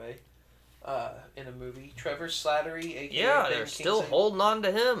 by the way, in a movie. Trevor Slattery, a.k.a. Yeah, they're still holding on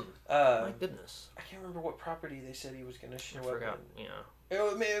to him. My goodness. I can't remember what property they said he was going to show up in. I forgot, yeah.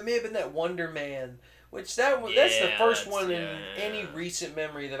 It may have been that Wonder Man, which that's the first one in any recent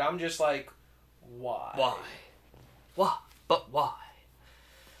memory that I'm just like, why? Why? But why?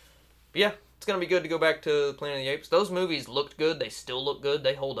 But yeah, it's going to be good to go back to Planet of the Apes. Those movies looked good. They still look good.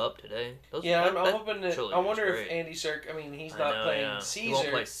 They hold up today. I'm hoping that... I wonder if Andy Serkis... I mean, he's not playing Caesar. He won't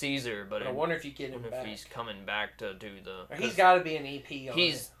play Caesar, but... I wonder if you get him back. If he's coming back to do the... Or he's got to be an EP on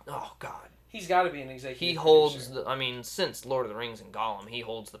it. Oh, God. He's got to be an executive He holds... since Lord of the Rings and Gollum, he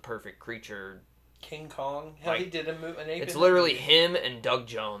holds the perfect creature... King Kong? Hell, he did an ape. It's literally him and Doug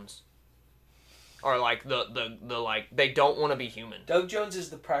Jones. Or, like, the they don't want to be human. Doug Jones is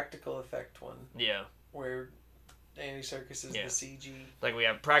the practical effect one. Yeah. Where Andy Serkis is the CG. Like, we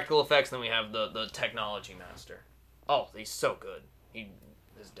have practical effects, then we have the technology master. Oh, he's so good. He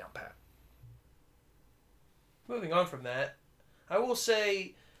is down pat. Moving on from that, I will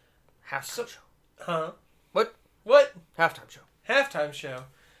say... Halftime show. Huh? What? Halftime show. Halftime show.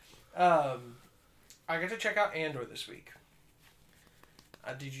 I got to check out Andor this week.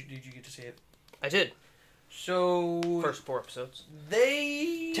 Did you get to see it? I did. So first 4 episodes.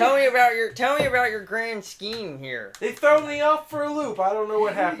 Tell me about your grand scheme here. They throw me off for a loop. I don't know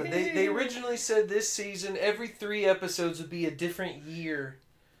what happened. They originally said this season every 3 episodes would be a different year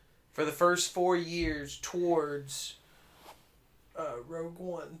for the first 4 years towards Rogue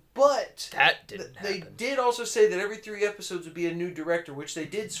One. But that didn't happen. They did also say that every 3 episodes would be a new director, which they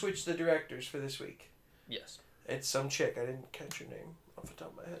did switch the directors for this week. Yes. It's some chick. I didn't catch her name off the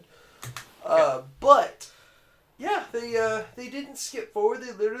top of my head. But yeah, they didn't skip forward.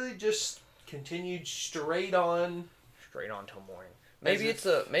 They literally just continued straight on till morning. Maybe it's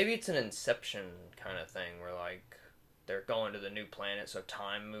an Inception kind of thing where like they're going to the new planet, so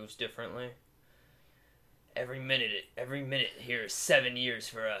time moves differently. Every minute here is 7 years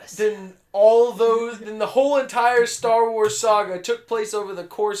for us. Then the whole entire Star Wars saga took place over the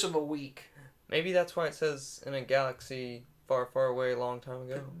course of a week. Maybe that's why it says in a galaxy far, far away a long time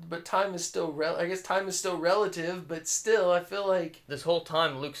ago. But time is still time is still relative, but still, I feel like... This whole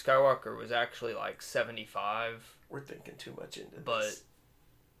time, Luke Skywalker was actually, like, 75. We're thinking too much into this. But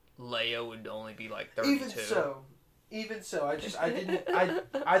Leia would only be, like, 32. Even so.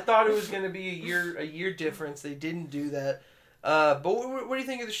 I thought it was going to be a year difference. They didn't do that. But what do you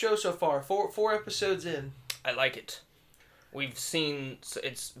think of the show so far? 4 episodes in. I like it. We've seen...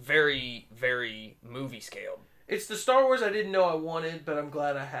 It's very, very movie scaled. It's the Star Wars I didn't know I wanted, but I'm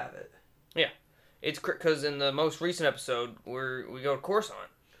glad I have it. Yeah. It's because in the most recent episode, we go to Coruscant.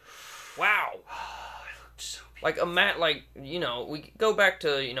 wow. Like we go back to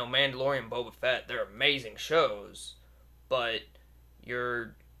Mandalorian, Boba Fett. They're amazing shows, but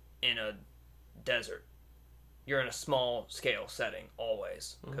you're in a desert. You're in a small scale setting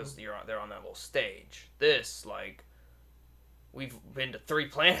always because they're on that little stage. This we've been to 3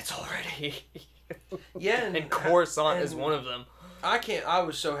 planets already. Yeah, and Coruscant is one of them. I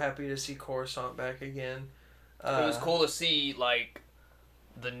was so happy to see Coruscant back again. It was cool to see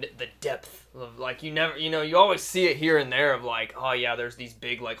the depth of you always see it here and there of oh yeah, there's these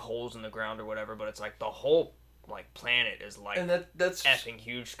big holes in the ground or whatever, but it's the whole planet is and that's effing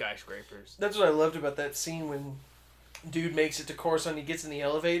huge skyscrapers. That's what I loved about that scene when dude makes it to Coruscant. He gets in the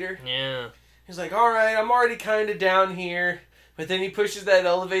elevator. Yeah, he's like, all right, I'm already kind of down here. But then he pushes that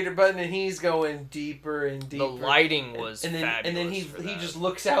elevator button and he's going deeper and deeper. The lighting was fabulous. And then he just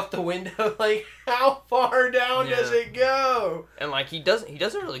looks out the window how far down does it go? And he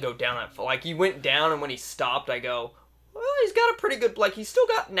doesn't really go down that far. He went down, and when he stopped, I go, well, he's got a pretty good he's still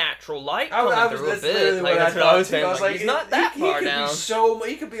got natural light coming through a bit. Literally what I was saying. I was he's not that far down.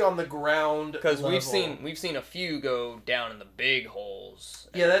 He could be on the ground. Because we've seen a few go down in the big holes.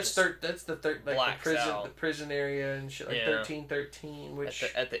 Yeah, that's the third the prison area and shit 1313, which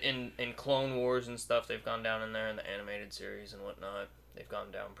in Clone Wars and stuff, they've gone down in there in the animated series and whatnot. They've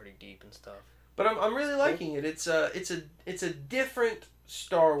gone down pretty deep and stuff. But I'm really liking it. It's a different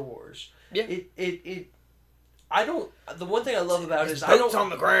Star Wars. Yeah. The one thing I love about it is on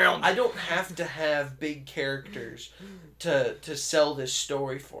the ground. I don't have to have big characters to sell this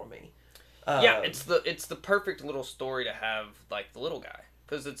story for me. It's the perfect little story to have the little guy,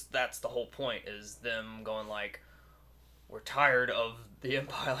 because that's the whole point, is them going we're tired of the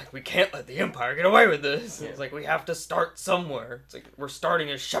Empire, we can't let the Empire get away with this. Yeah. It's we have to start somewhere. It's we're starting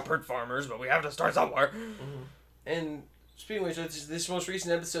as shepherd farmers, but we have to start somewhere. Mm-hmm. And speaking of which, this most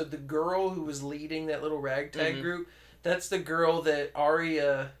recent episode, the girl who was leading that little ragtag group, that's the girl that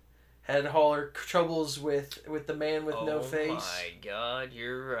Arya had all her troubles with the man with no face. Oh my god,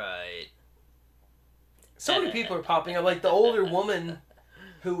 you're right. So many people are popping up. The older woman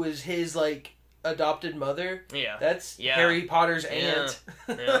who was his, adopted mother. Yeah. That's Harry Potter's aunt.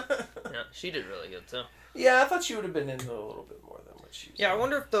 Yeah. She did really good, too. Yeah, I thought she would have been in a little bit more than what she was. Yeah, I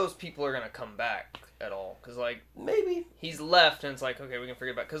wonder if those people are going to come back at all, because maybe he's left and it's okay, we can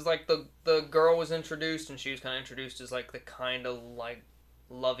forget about it, because the girl was introduced and she was kind of introduced as the kind of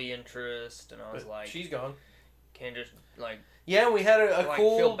lovey interest, and I was she's gone, can't just yeah, we had a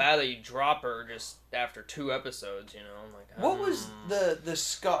cool. I feel bad that you drop her just after 2 episodes, I'm what was the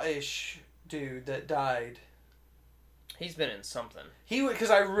Scottish dude that died? He's been in something.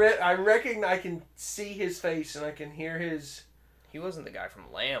 Because I reckon I can see his face and I can hear his. He wasn't the guy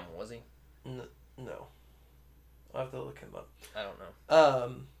from Lamb, was he? No, I'll have to look him up. I don't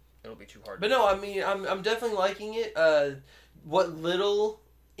know. It'll be too hard. But no, I mean, I'm definitely liking it. What little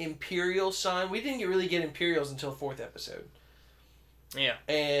Imperial sign? We didn't really get Imperials until 4th episode. Yeah.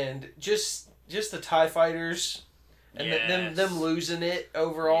 And just the TIE fighters and them losing it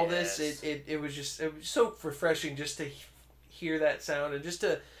over all this. It was so refreshing just to hear that sound, and just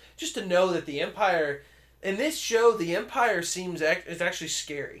to know that the Empire in this show, the Empire it's actually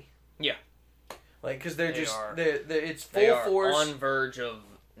scary. Yeah. Because it's full force, on verge of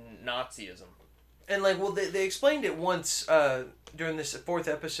Nazism. And they explained it once during this 4th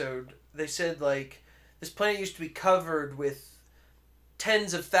episode. They said this planet used to be covered with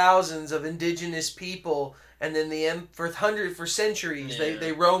tens of thousands of indigenous people, and then for centuries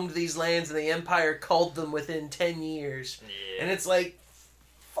they roamed these lands, and the Empire culled them within 10 years. Yeah. And it's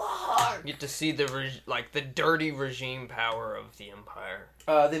fuck. You get to see the dirty regime power of the Empire.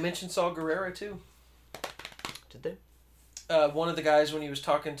 They mentioned Saw Gerrera too. Did they? One of the guys, when he was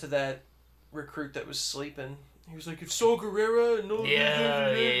talking to that recruit that was sleeping, he was if Saw Gerrera and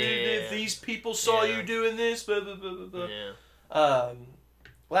if these people saw you doing this, blah blah blah blah blah. Yeah.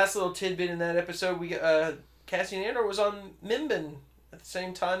 Last little tidbit in that episode, we Cassian Andor was on Mimban at the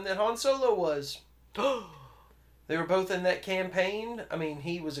same time that Han Solo was. They were both in that campaign. I mean,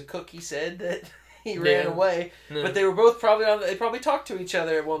 he was a cook. He said that he ran away, but they were both probably they probably talked to each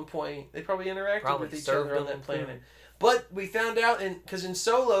other at one point. They probably interacted with each other on that planet. But we found out, because in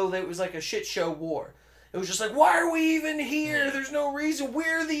Solo, it was a shit show war. It was just why are we even here? Yeah. There's no reason.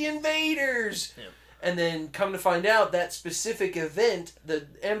 We're the invaders. Yeah. And then come to find out, that specific event, the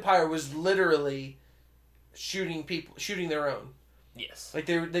Empire was literally shooting their own. Yes.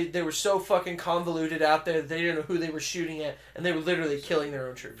 They were so fucking convoluted out there that they didn't know who they were shooting at, and they were literally killing their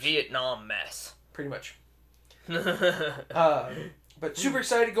own troops. Vietnam mess. Pretty much. But super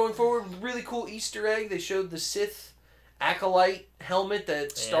excited going forward. Really cool Easter egg. They showed the Sith acolyte helmet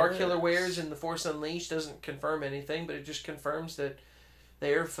that Starkiller wears in The Force Unleashed doesn't confirm anything, but it just confirms that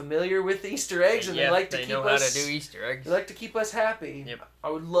they are familiar with Easter eggs and they like to keep us. They know how to do Easter eggs. They like to keep us happy. Yep. I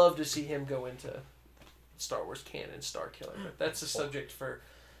would love to see him go into Star Wars canon Starkiller, but that's a subject for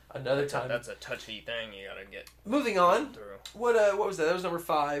another time. That's a touchy thing you gotta get. Moving on. Through. What was that? That was number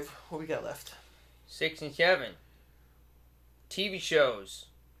 5. What we got left? 6 and 7. TV shows.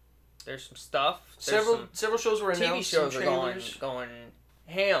 There's some stuff. Several shows were TV announced. shows are going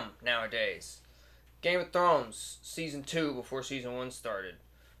ham nowadays. Game of Thrones season 2 before season 1 started.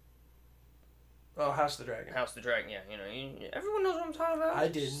 Oh, House of the Dragon. House of the Dragon. Yeah, everyone knows what I'm talking about. I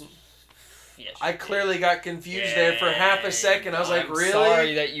didn't. Yes, I clearly did. Got confused there for half a second. I was like, really?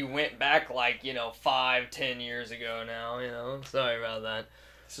 Sorry that you went back 5-10 years ago now. Sorry about that.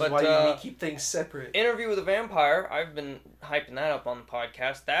 This is why we keep things separate. Interview with a Vampire. I've been hyping that up on the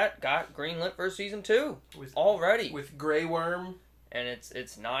podcast. That got greenlit for season 2 already with Grey Worm, and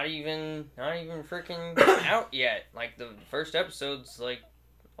it's not even freaking out yet. The first episode's a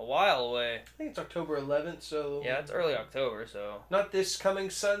while away. I think it's October 11th. So yeah, it's early October. So not this coming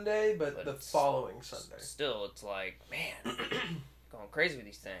Sunday, but the following Sunday. Still, it's man, going crazy with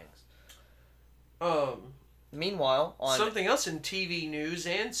these things. Meanwhile, on something else in TV news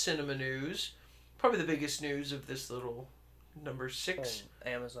and cinema news, probably the biggest news of this little number 6.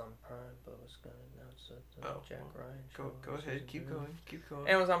 Amazon Prime was going to announce that Jack Ryan. Go ahead, keep going.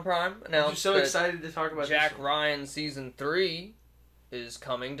 Amazon Prime announced. I'm so excited to talk about Jack Ryan season 3 is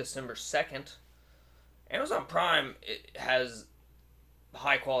coming December 2nd. Amazon Prime has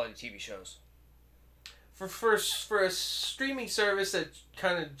high quality TV shows. For a streaming service that's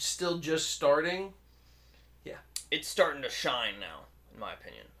kind of still just starting. It's starting to shine now, in my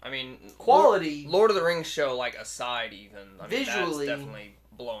opinion. I mean, quality. Lord of the Rings show, aside even. Visually, that's definitely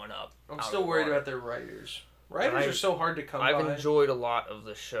blowing up. I'm still worried about their writers. Writers are so hard to come by. I've enjoyed a lot of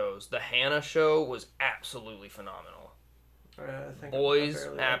the shows. The Hannah show was absolutely phenomenal. Boys,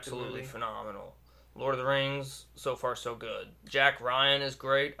 absolutely phenomenal. Lord of the Rings, so far so good. Jack Ryan is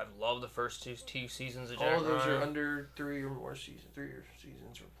great. I love the first two seasons of Jack Ryan. All of those are under 3 or more seasons. 3 or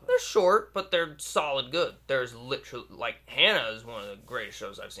seasons. They're short, but they're solid good. There's literally, Hannah is one of the greatest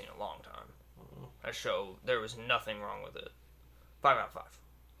shows I've seen in a long time. Mm-hmm. That show, there was nothing wrong with it. 5 out of 5.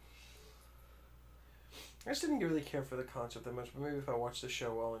 I just didn't really care for the concept that much, but maybe if I watch the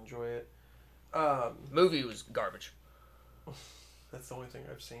show, I'll enjoy it. Movie was garbage. That's the only thing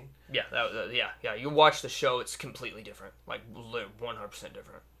I've seen. Yeah, yeah. You watch the show, it's completely different. 100%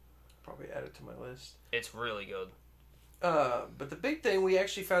 different. Probably add it to my list. It's really good. But the big thing, we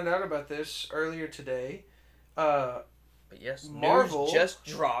actually found out about this earlier today. But yes, Marvel news just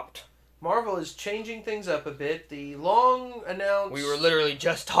dropped. Marvel is changing things up a bit. The long announced... We were literally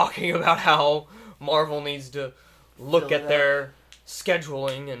just talking about how Marvel needs to look at their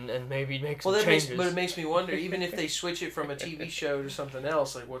scheduling and maybe make some changes. But it makes me wonder, even if they switch it from a TV show to something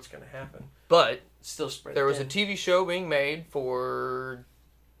else, what's going to happen? But still spread. There was a TV show being made for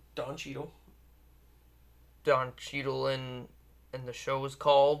Don Cheadle, and the show was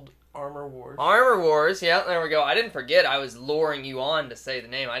called Armor Wars. Armor Wars, yeah, there we go. I didn't forget. I was luring you on to say the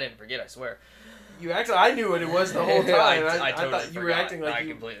name. I didn't forget, I swear. You actually, I knew what it was the whole time. I totally thought you were acting like I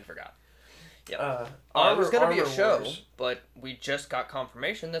completely forgot. Yeah, it was going to be a show, Wars. But we just got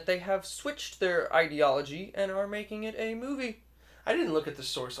confirmation that they have switched their ideology and are making it a movie. I didn't look at the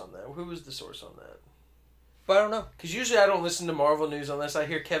source on that. Who was the source on that? But I don't know. Because usually I don't listen to Marvel news unless I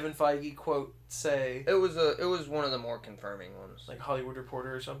hear Kevin Feige quote say... It was one of the more confirming ones. Like Hollywood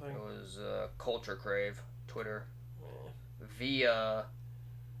Reporter or something? It was Culture Crave, Twitter, via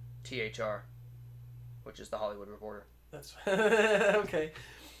THR, which is the Hollywood Reporter. That's... Okay.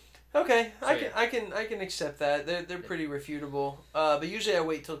 Okay, so, I can accept that. They're pretty refutable. But usually I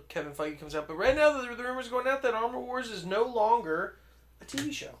wait till Kevin Feige comes out. But right now the rumor's going out that Armor Wars is no longer a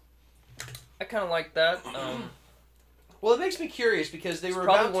TV show. I kind of like that. Well, it makes me curious because they were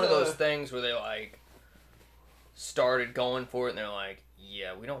probably one of those things where they started going for it and they're like,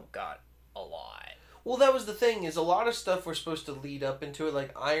 yeah, we don't got a lot. Well, that was the thing, is a lot of stuff was supposed to lead up into it.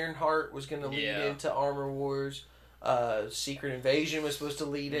 Like Ironheart was going to lead into Armor Wars. Secret Invasion was supposed to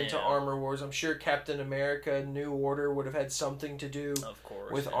lead into Armor Wars. I'm sure Captain America New Order would have had something to do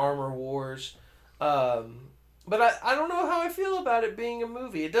with Armor Wars. But I don't know how I feel about it being a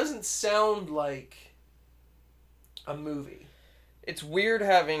movie. It doesn't sound like a movie. It's weird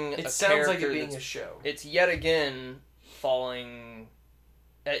having it sounds like it being a show. It's yet again falling...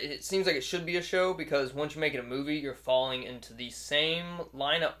 It seems like it should be a show because once you make it a movie, you're falling into the same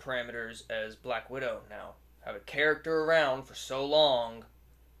lineup parameters as Black Widow now. Have a character around for so long,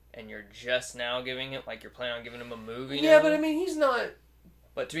 and you're just now giving it, like you're planning on giving him a movie. Yeah, now. but I mean, he's not.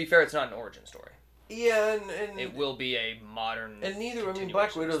 But to be fair, it's not an origin story. Yeah, and it will be a modern. And neither, I mean,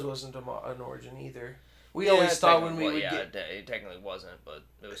 Black Widow's wasn't an origin either. We always thought when we would get... it technically wasn't, but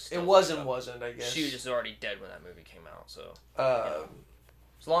it was still... It wasn't, I guess. She was just already dead when that movie came out, so...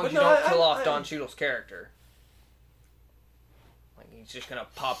 As long as you don't kill off Don Cheadle's character. Like, he's just gonna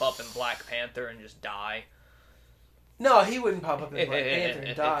pop up in Black Panther and just die. No, he wouldn't pop up in Black Panther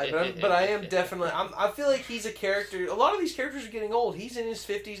and die, but I am definitely... I feel like he's a character... A lot of these characters are getting old. He's in his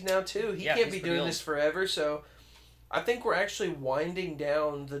 50s now, too. He can't be doing this forever, so... I think we're actually winding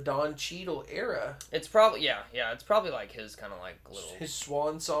down the Don Cheadle era. It's probably it's probably like his kind of like little his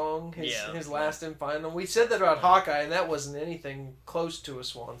swan song, his last and final. We said that about Hawkeye, and that wasn't anything close to a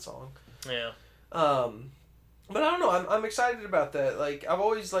swan song. Yeah. But I don't know. I'm excited about that. Like, I've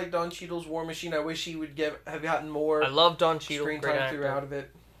always liked Don Cheadle's War Machine. I wish he would have gotten more. I love Don Cheadle. Screen time throughout of it.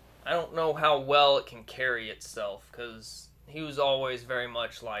 I don't know how well it can carry itself because he was always very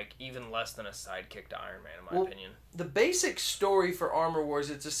much like even less than a sidekick to Iron Man, in my opinion. The basic story for Armor Wars,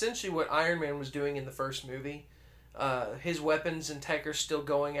 it's essentially what Iron Man was doing in the first movie. His weapons and tech are still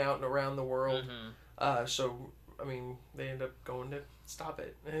going out and around the world. Mm-hmm. So, I mean, they end up going to stop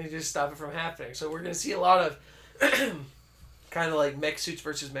it. And they just stop it from happening. So we're going to see a lot of kind of like mech suits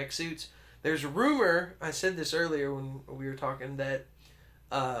versus mech suits. There's a rumor, I said this earlier when we were talking, that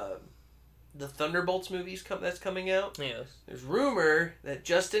the Thunderbolts movie's that's coming out. Yes. There's rumor that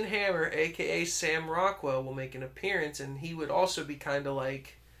Justin Hammer, a.k.a. Sam Rockwell, will make an appearance, and he would also be kind of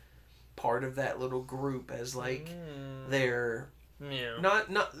like part of that little group as like their... Yeah.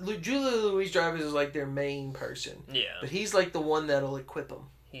 Not Julia Louis-Dreyfus is like their main person. Yeah. But he's like the one that'll equip them.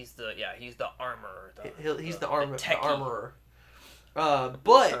 He's the armorer. He's the armorer.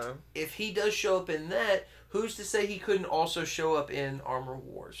 But if he does show up in that, who's to say he couldn't also show up in Armor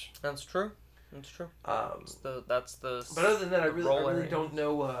Wars? That's true. That's true. But other than that, I really don't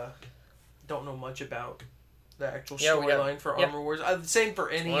know much about the actual storyline for Armor Wars. Same for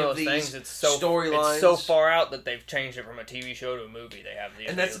any of these storylines. It's so far out that they've changed it from a TV show to a movie. They have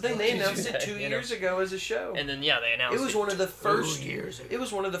and that's the thing. They announced it 2 years ago as a show. And then they announced it. It was one of the first years. It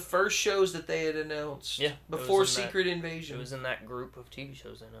was one of the first shows that they had announced. Yeah, before Secret Invasion. It was in that group of TV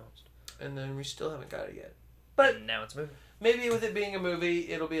shows they announced. And then we still haven't got it yet. But and now it's a movie. Maybe with it being a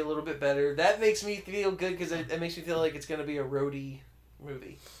movie, it'll be a little bit better. That makes me feel good because it makes me feel like it's going to be a Rhodey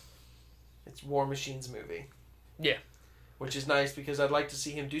movie. It's War Machine's movie. Yeah. Which is nice because I'd like to see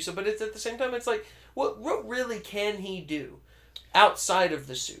him do so. But it's at the same time, it's like, what really can he do outside of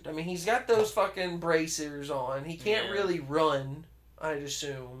the suit? I mean, he's got those fucking bracers on. He can't really run, I'd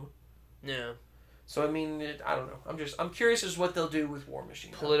assume. Yeah. So, I mean, I don't know. I'm curious as what they'll do with War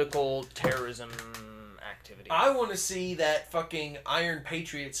Machine. Political terrorism activity. I want to see that fucking Iron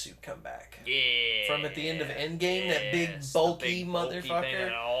Patriot suit come back. Yeah. From at the end of Endgame, that big bulky motherfucker. Thing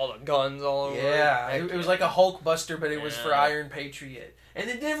and all the guns all over. Yeah, it was like a Hulk Buster, but it was for Iron Patriot. And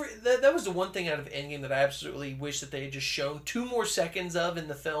it never. That was the one thing out of Endgame that I absolutely wish that they had just shown 2 more seconds of in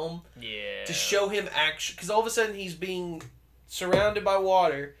the film. Yeah. To show him action, because all of a sudden he's being surrounded by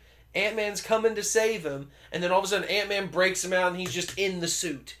water. Ant-Man's coming to save him, and then all of a sudden Ant-Man breaks him out, and he's just in the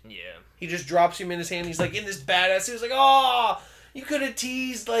suit. Yeah. He just drops him in his hand. He's like in this badass. He was like, "Oh, you could have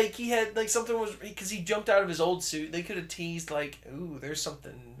teased like he had like something was because he jumped out of his old suit. They could have teased like, ooh, there's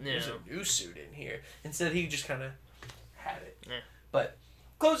something. Yeah. There's a new suit in here. Instead, he just kind of had it. Yeah. But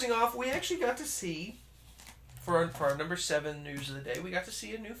closing off, we actually got to see for our number 7 news of the day. We got to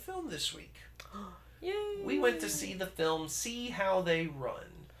see a new film this week. Yay! We went to see the film See How They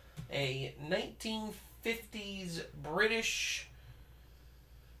Run, a 1950s British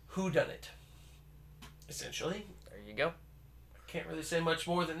whodunit, essentially. There you go. Can't really say much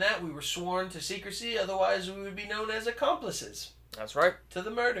more than that. We were sworn to secrecy, otherwise we would be known as accomplices. That's right. To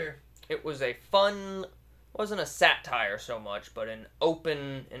the murder. It was a fun, wasn't a satire so much, but an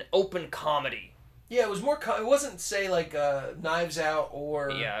open comedy. Yeah, it was more. It wasn't say like Knives Out or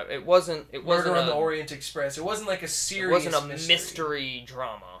it wasn't Murder on the Orient Express. It wasn't like a serious. It wasn't a mystery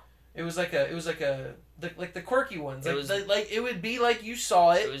drama. It was like the quirky ones. Like it would be like you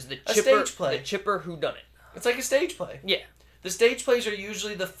saw it. It was a stage play. The chipper whodunit. It's like a stage play. Yeah. The stage plays are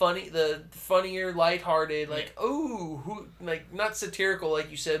usually the funnier, lighthearted, like like not satirical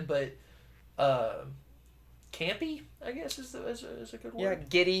like you said, but campy. I guess is a good word. Yeah,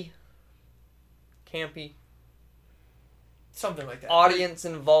 giddy, campy. Something like that. Audience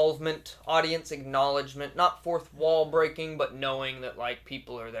involvement, audience acknowledgement, not fourth wall breaking, but knowing that like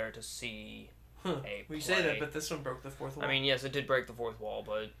people are there to see a play. We say that, but this one broke the fourth wall. I mean, yes, it did break the fourth wall,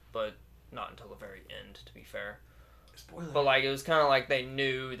 but not until the very end, to be fair. Spoiler. But like it was kind of like they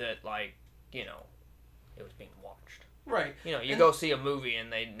knew that like it was being watched. Right. You go see a movie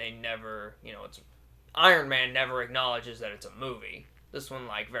and they never it's Iron Man never acknowledges that it's a movie. This one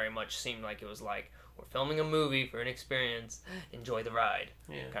like very much seemed like it was like we're filming a movie for an experience. Enjoy the ride,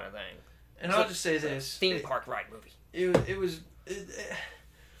 kind of thing. And I'll just say this: theme park ride movie. It was.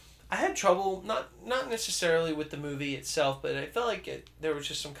 I had trouble, not necessarily with the movie itself, but I felt like there was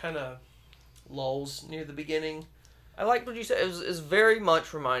just some kind of lulls near the beginning. I liked what you said. It was very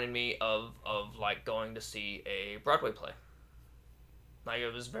much reminded me of like going to see a Broadway play. Like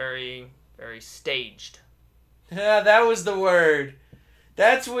it was very, very staged. Yeah, that was the word.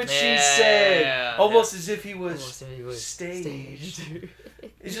 That's what she said. Almost as if he was staged.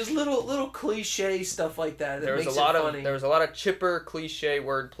 It's just little cliche stuff like that. There was a lot of chipper cliche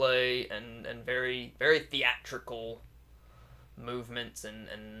wordplay and very very theatrical movements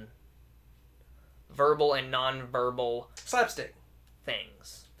and verbal and non-verbal slapstick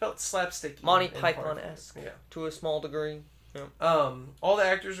things. Felt slapsticky. Monty Python-esque to a small degree. Yeah. All the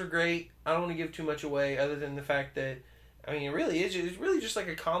actors are great. I don't want to give too much away, other than the fact that it really is. It's really just like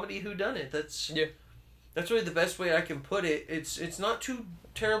a comedy whodunit. That's really the best way I can put it. It's not too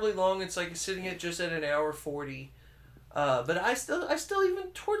terribly long. It's like sitting at just at an hour 40. But I still even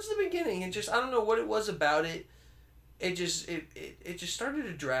towards the beginning, and just I don't know what it was about it. It just started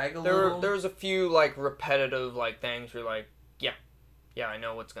to drag a little. There was a few like repetitive like things where like yeah I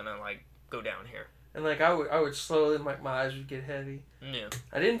know what's gonna like go down here. And like I would slowly my eyes would get heavy. Yeah.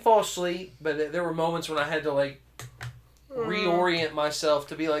 I didn't fall asleep, but there were moments when I had to like reorient myself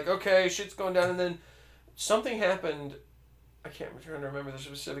to be like, okay, shit's going down, and then something happened. I can't remember the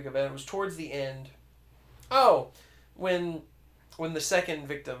specific event. It was towards the end. Oh, when the second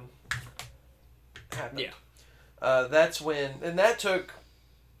victim happened. Yeah. That's when, and that took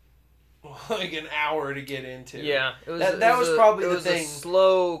like an hour to get into. Yeah, that was probably the thing. A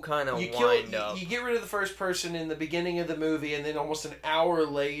slow kind of wind up. You get rid of the first person in the beginning of the movie, and then almost an hour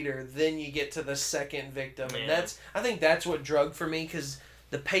later, then you get to the second victim, and I think that's what drugged for me, because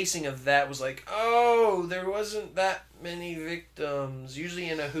the pacing of that was like, oh, there wasn't that many victims. Usually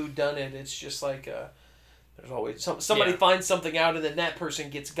in a whodunit, it's just like there's always somebody finds something out, and then that person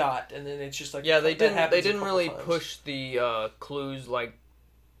gets got, and then it's just like they didn't really push the clues like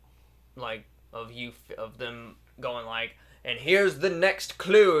of them going like, and here's the next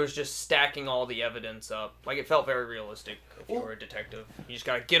clue, is just stacking all the evidence up. Like it felt very realistic. If you were a detective, you just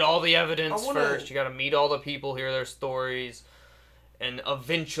gotta get all the evidence first. You gotta meet all the people, hear their stories, and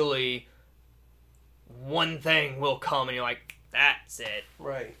eventually one thing will come, and you're like, that's it.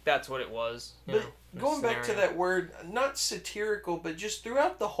 Right. That's what it was. But going back to that word, not satirical, but just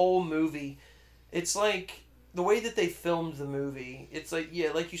throughout the whole movie, it's like the way that they filmed the movie, it's like,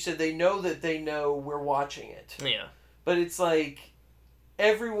 like you said, they know that they know we're watching it. Yeah. But it's like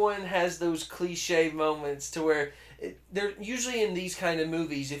everyone has those cliche moments to where they're usually in these kind of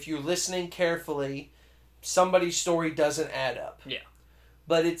movies, if you're listening carefully, somebody's story doesn't add up. Yeah.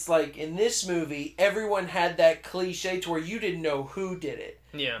 But it's like in this movie, everyone had that cliche to where you didn't know who did it.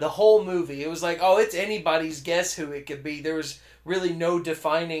 Yeah. The whole movie, it was like, oh, it's anybody's guess who it could be. There was really no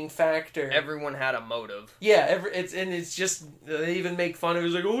defining factor. Everyone had a motive. Yeah, it's just, they even make fun of it.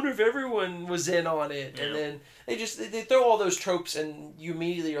 It was like, I wonder if everyone was in on it. Yeah. And then they throw all those tropes, and you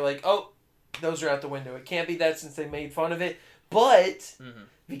immediately are like, oh, those are out the window. It can't be that since they made fun of it. But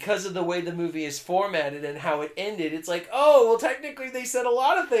because of the way the movie is formatted and how it ended, it's like, oh, well, technically they said a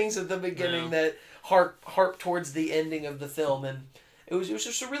lot of things at the beginning that harp towards the ending of the film, and it was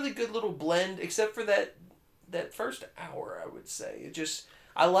just a really good little blend, except for that first hour, I would say.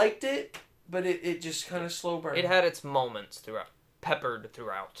 I liked it, but it just kind of slow burned. It had its moments throughout, peppered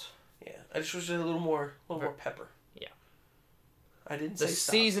throughout. Yeah, I just wish there was a little more pepper. Yeah. I didn't say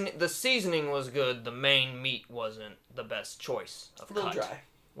The seasoning was good. The main meat wasn't the best choice of a little dry.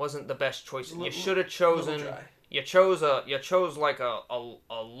 Wasn't the best choice. You should have chosen. You chose like a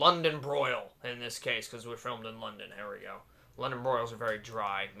London broil in this case, because we're filmed in London. Here we go. London broils are very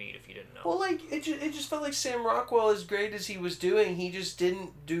dry meat, if you didn't know. Well, like it just felt like Sam Rockwell, as great as he was doing, he just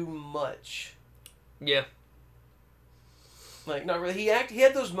didn't do much. Yeah. Like, not really. He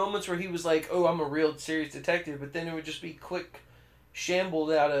had those moments where he was like, "Oh, I'm a real serious detective," but then it would just be quick,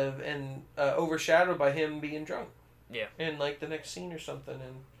 shambled out of and overshadowed by him being drunk. Yeah. In like the next scene or something,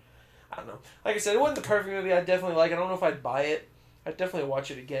 and I don't know. Like I said, it wasn't the perfect movie. I'd definitely like it. I don't know if I'd buy it. I'd definitely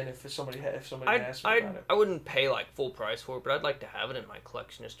watch it again if somebody asked me about it. I wouldn't pay like full price for it, but I'd like to have it in my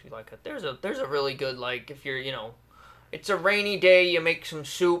collection just to be like, there's a really good, like, if you're It's a rainy day. You make some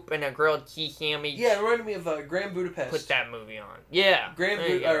soup and a grilled cheese sandwich. Yeah, it reminded me of Grand Budapest. Put that movie on. Yeah,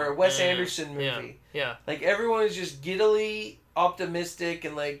 or Wes Anderson movie. Yeah. Like everyone is just giddily optimistic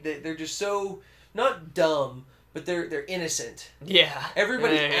and like they're just so not dumb, but they're innocent. Yeah.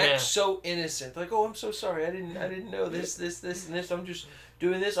 Everybody acts so innocent. Like, oh, I'm so sorry. I didn't know this, and this. I'm just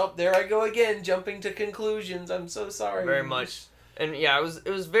doing this. Oh, there I go again, jumping to conclusions. I'm so sorry. Very much. And yeah,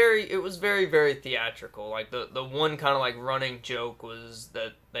 it was very, very theatrical. Like the one kind of like running joke was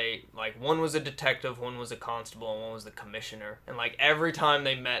that they like one was a detective, one was a constable, and one was the commissioner. And like every time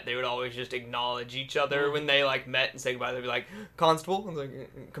they met, they would always just acknowledge each other when they like met and say goodbye. They'd be like, constable, and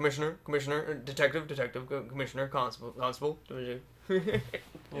like commissioner, detective, commissioner, constable.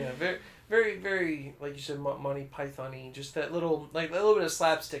 Yeah, very, very like you said, Monty Python-y. Just that little like a little bit of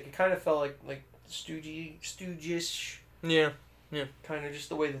slapstick. It kind of felt like Stooge-ish. Yeah. Yeah, kind of just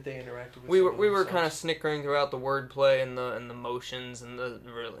the way that they interacted with. We were kind of snickering throughout the wordplay and the motions and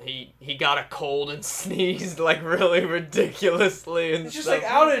he got a cold and sneezed like really ridiculously and it's just like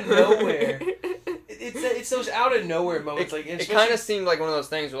out of nowhere. It's those out of nowhere moments. It kind of seemed like one of those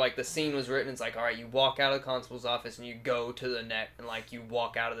things where like the scene was written. It's like, all right, you walk out of the constable's office and you go to the next, and like you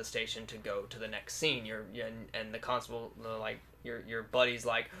walk out of the station to go to the next scene. And the constable like your buddy's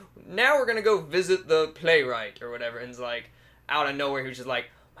like, now we're gonna go visit the playwright or whatever, and it's like. Out of nowhere, he was just like,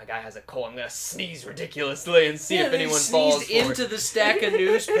 my guy has a cold. I'm going to sneeze ridiculously and see if anyone falls for into the stack of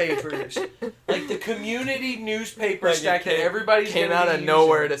newspapers. Like the community newspaper stack that everybody's came out of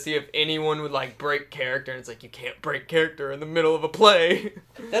nowhere to see if anyone would like break character. And it's like, you can't break character in the middle of a play.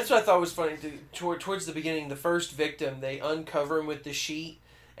 That's what I thought was funny. Towards the beginning, the first victim, they uncover him with the sheet.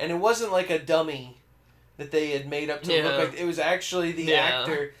 And it wasn't like a dummy that they had made up to look like. It was actually the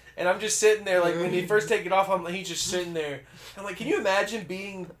actor. And I'm just sitting there, like, when he first take it off, he's just sitting there. I'm like, can you imagine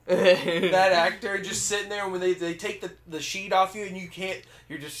being that actor, just sitting there when they take the sheet off you and you can't,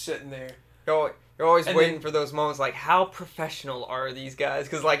 you're just sitting there. You're always waiting for those moments, like, how professional are these guys?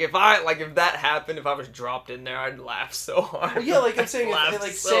 Because, like, if that happened, if I was dropped in there, I'd laugh so hard. Well, yeah, like I'm saying,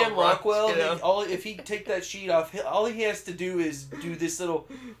 like so Sam Rockwell, if he take that sheet off, all he has to do is do this little...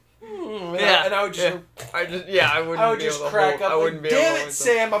 and I would just... I wouldn't be able to crack hold, up. I wouldn't be damn able to it,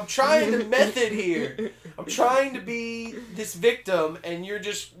 Sam! I'm trying to method here. I'm trying to be this victim, and you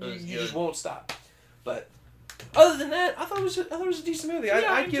just won't stop. But other than that, I thought it was a decent movie.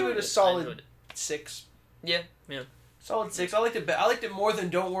 I'd give it a solid 6. Yeah. Solid 6. I liked it more than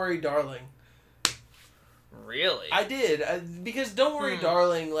Don't Worry, Darling. Really? I did because Don't Worry,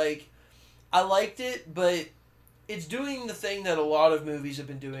 Darling. Like, I liked it, but. It's doing the thing that a lot of movies have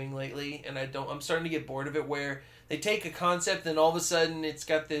been doing lately, and I'm starting to get bored of it, where they take a concept and all of a sudden it's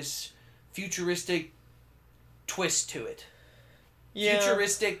got this futuristic twist to it. Yeah.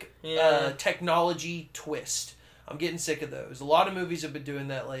 Futuristic technology twist. I'm getting sick of those. A lot of movies have been doing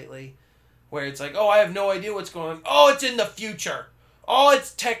that lately, where it's like, oh, I have no idea what's going on. Oh, it's in the future. Oh,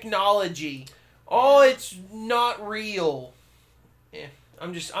 it's technology. Oh, it's not real. Yeah,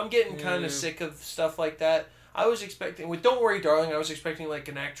 I'm getting kind of sick of stuff like that. I was expecting, with Don't Worry, Darling, I was expecting like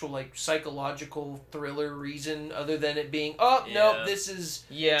an actual like psychological thriller reason other than it being, nope, this is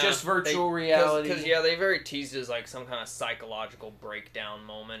just virtual reality. Because, they very teased it as like some kind of psychological breakdown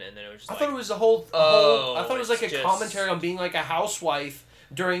moment, and then it was just I thought it was I thought it was like a commentary on being like a housewife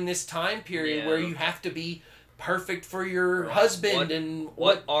during this time period where you have to be perfect for your husband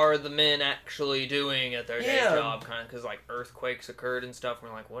what are the men actually doing at their day job, kind of, because like earthquakes occurred and stuff. And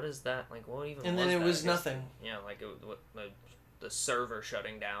we're like, what is that? Like, what even? And then it was nothing. Yeah, like the server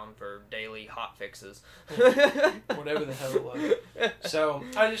shutting down for daily hot fixes. Whatever the hell it was. So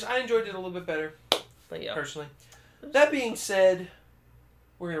I enjoyed it a little bit better. But personally. That being said,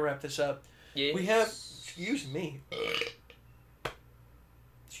 we're gonna wrap this up. Yes. We have. Excuse me.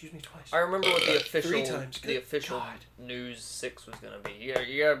 Excuse me twice. I remember what the official 3 times. The official News 6 was gonna be.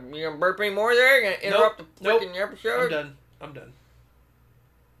 You gonna burp any more there? You gonna interrupt the freaking episode? I'm done.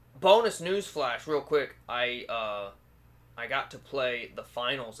 Bonus news flash, real quick. I got to play the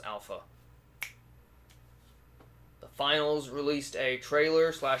Finals alpha. The Finals released a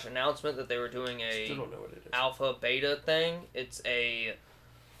trailer / announcement that they were doing a Still don't know what it is. alpha beta thing. It's a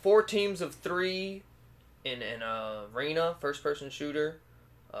 4 teams of 3 in an arena first person shooter.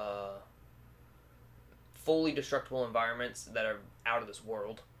 Fully destructible environments that are out of this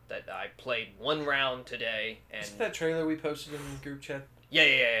world. That I played 1 round today, and isn't that trailer we posted in the group chat?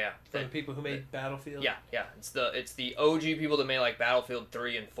 Yeah. For the people who made Battlefield. Yeah. It's the OG people that made like Battlefield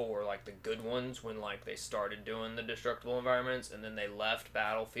 3 and 4, like the good ones, when like they started doing the destructible environments, and then they left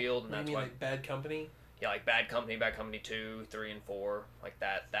Battlefield, and What, that's you mean why like Bad Company. Yeah, like Bad Company 2, 3, and 4, like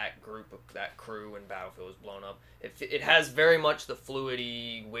that group of that crew in Battlefield was blown up. It has very much the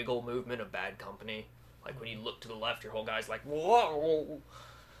fluidy wiggle movement of Bad Company. Like when you look to the left, your whole guy's like whoa.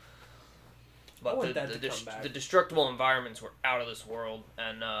 But the destructible environments were out of this world,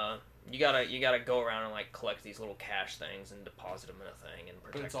 and you gotta go around and like collect these little cache things and deposit them in a thing and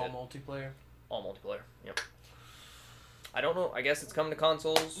protect it. But it's all multiplayer. All multiplayer. Yep. I don't know. I guess it's coming to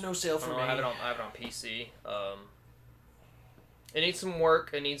consoles. No sale for me. I have it on PC. It needs some work.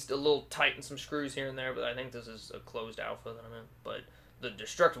 It needs a little tighten some screws here and there, but I think this is a closed alpha that I'm in. But the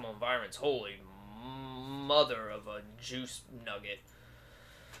destructible environment's holy mother of a juice nugget.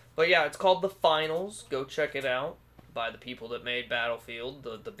 But yeah, it's called The Finals. Go check it out by the people that made Battlefield,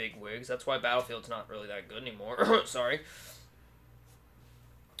 the big wigs. That's why Battlefield's not really that good anymore. Sorry.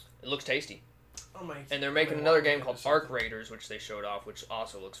 It looks tasty. And they're making another game called Arc Raiders, which they showed off, which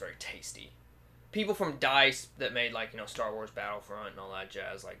also looks very tasty. People from DICE that made, like, Star Wars Battlefront and all that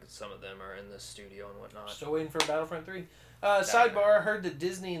jazz, like, some of them are in the studio and whatnot. Still waiting for Battlefront 3. Sidebar, I heard that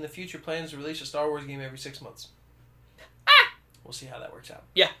Disney in the future plans to release a Star Wars game every 6 months. We'll see how that works out.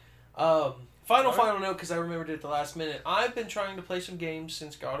 Yeah. Final note, because I remembered it at the last minute. I've been trying to play some games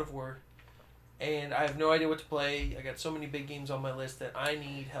since God of War, and I have no idea what to play. I got so many big games on my list that I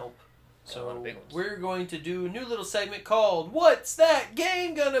need help. So we're going to do a new little segment called "What's That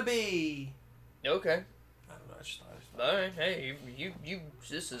Game Gonna Be?" Okay. I don't know. I just thought. All right. Hey, you.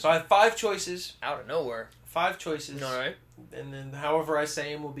 This is. So I have 5 choices. Out of nowhere. 5 choices. All right. And then however I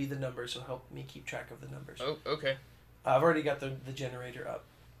say them will be the numbers. So help me keep track of the numbers. Oh, okay. I've already got the generator up.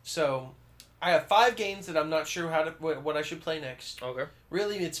 So I have 5 games that I'm not sure what I should play next. Okay.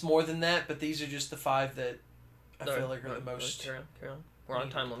 Really, it's more than that, but these are just the 5 that I feel like are the most. Carry on. We're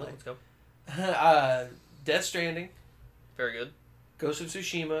on time limit. Let's go. Death Stranding. Very good. Ghost of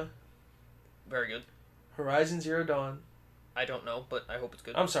Tsushima. Very good. Horizon Zero Dawn. I don't know, but I hope it's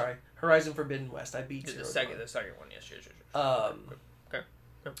good. I'm sorry. Horizon Forbidden West. I beat the second one. Yes, sure. Okay.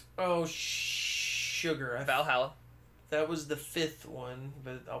 Yep. Oh, sugar. Valhalla. That was the 5th one,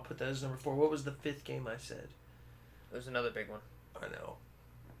 but I'll put that as number 4. What was the 5th game I said? There's another big one. I know.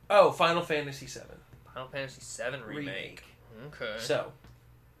 Oh, Final Fantasy VII. Final Fantasy VII remake. Okay. So,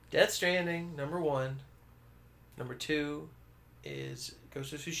 Death Stranding, number 1. Number 2 is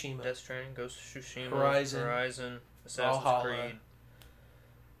Ghost of Tsushima. Death Stranding, Ghost of Tsushima. Horizon. Assassin's Valhalla. Creed.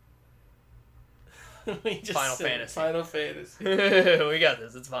 Final Fantasy. Final Fantasy. We got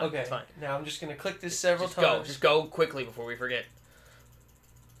this. It's fine. Okay. It's fine. Now I'm just going to click this several times. Just go quickly before we forget.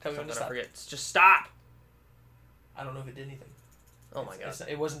 Tell me when to stop. Just stop. I don't know if it did anything. Oh my god.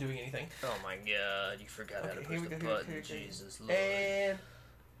 It wasn't doing anything. Oh my god. You forgot how to push the button. Jesus Lord. And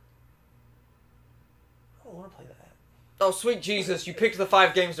I don't want to play that. Oh, sweet Jesus. You picked the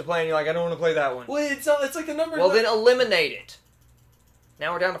 5 games to play and you're like, I don't want to play that one. Well, it's like the number... Well, then eliminate it.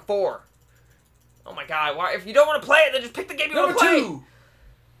 Now we're down to 4. Oh my god. Why? If you don't want to play it, then just pick the game you want to play. Number 2.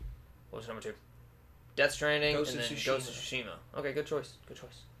 What was number 2? Death Stranding Ghost and of then Tsushima. Ghost of Tsushima. Okay, good choice. Good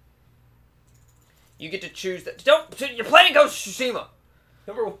choice. You get to choose that. You're playing Ghost of Tsushima.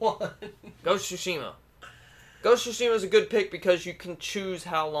 Number 1. Ghost of Tsushima. Ghost of Tsushima is a good pick because you can choose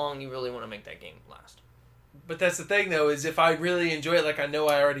how long you really want to make that game last. But that's the thing, though, is if I really enjoy it like I know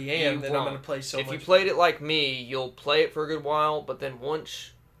I already am, then I'm going to play so much. If you played it like me, you'll play it for a good while, but then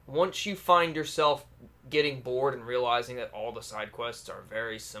once you find yourself getting bored and realizing that all the side quests are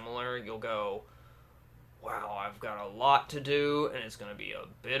very similar, you'll go, wow, I've got a lot to do, and it's going to be a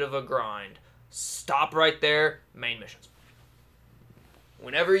bit of a grind. Stop right there. Main missions.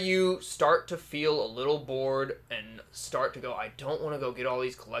 Whenever you start to feel a little bored and start to go, I don't want to go get all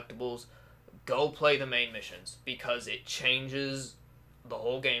these collectibles, go play the main missions because it changes the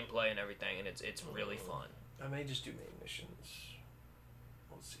whole gameplay and everything, and it's really fun. I may just do main missions.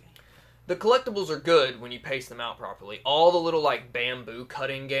 We'll see. The collectibles are good when you pace them out properly. All the little like bamboo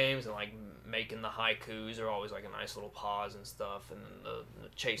cutting games and like making the haikus are always like a nice little pause and stuff, and then the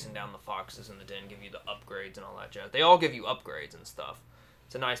chasing down the foxes in the den give you the upgrades and all that jazz. They all give you upgrades and stuff.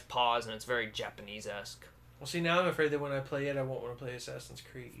 It's a nice pause, and it's very Japanese-esque. Well, see, now I'm afraid that when I play it, I won't want to play Assassin's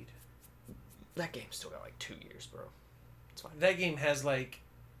Creed. That game's still got like 2 years, bro. It's fine. That game has like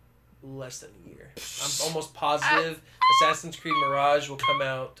less than a year. I'm almost positive Assassin's Creed Mirage will come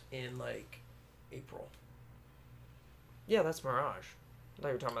out in like April. Yeah, that's Mirage. I thought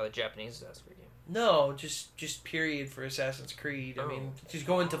you were talking about the Japanese Assassin's Creed game. No, just period for Assassin's Creed. I mean, just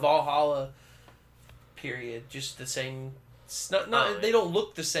going to Valhalla, period. Just the same. They don't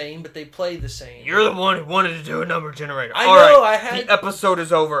look the same, but they play the same. You're the one who wanted to do a number generator. I know, I had... The episode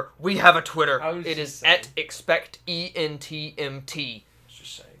is over. We have a Twitter. It is saying. @expect ENTMT.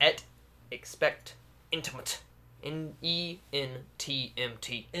 Just saying. @expect Intimate. N-E-N-T-M-T.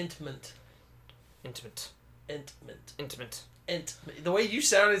 Intimate. Intimate. Intimate. Intimate. The way you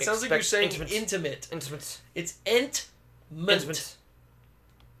sound, it sounds like you're saying intimate. Intimate. It's Intimate.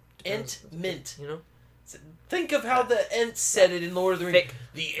 Intimate. You know? Think of how the Ents said it in Lord of the Rings.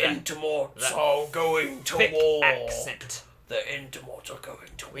 The Entimots are going to war. Accent. The Entimots are going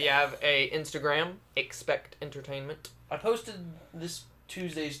to war. We have a Instagram, Expect Entertainment. I posted this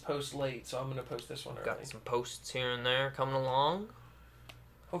Tuesday's post late, so I'm going to post this one early. Got some posts here and there coming along.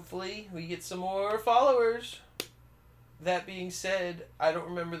 Hopefully, we get some more followers. That being said, I don't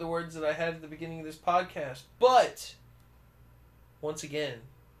remember the words that I had at the beginning of this podcast, but once again,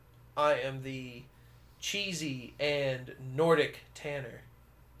 I am the cheesy and Nordic Tanner.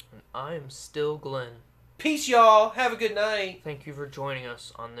 And I am still Glenn. Peace, y'all. Have a good night. Thank you for joining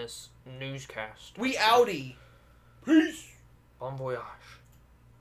us on this newscast. We outie. Peace. Bon voyage.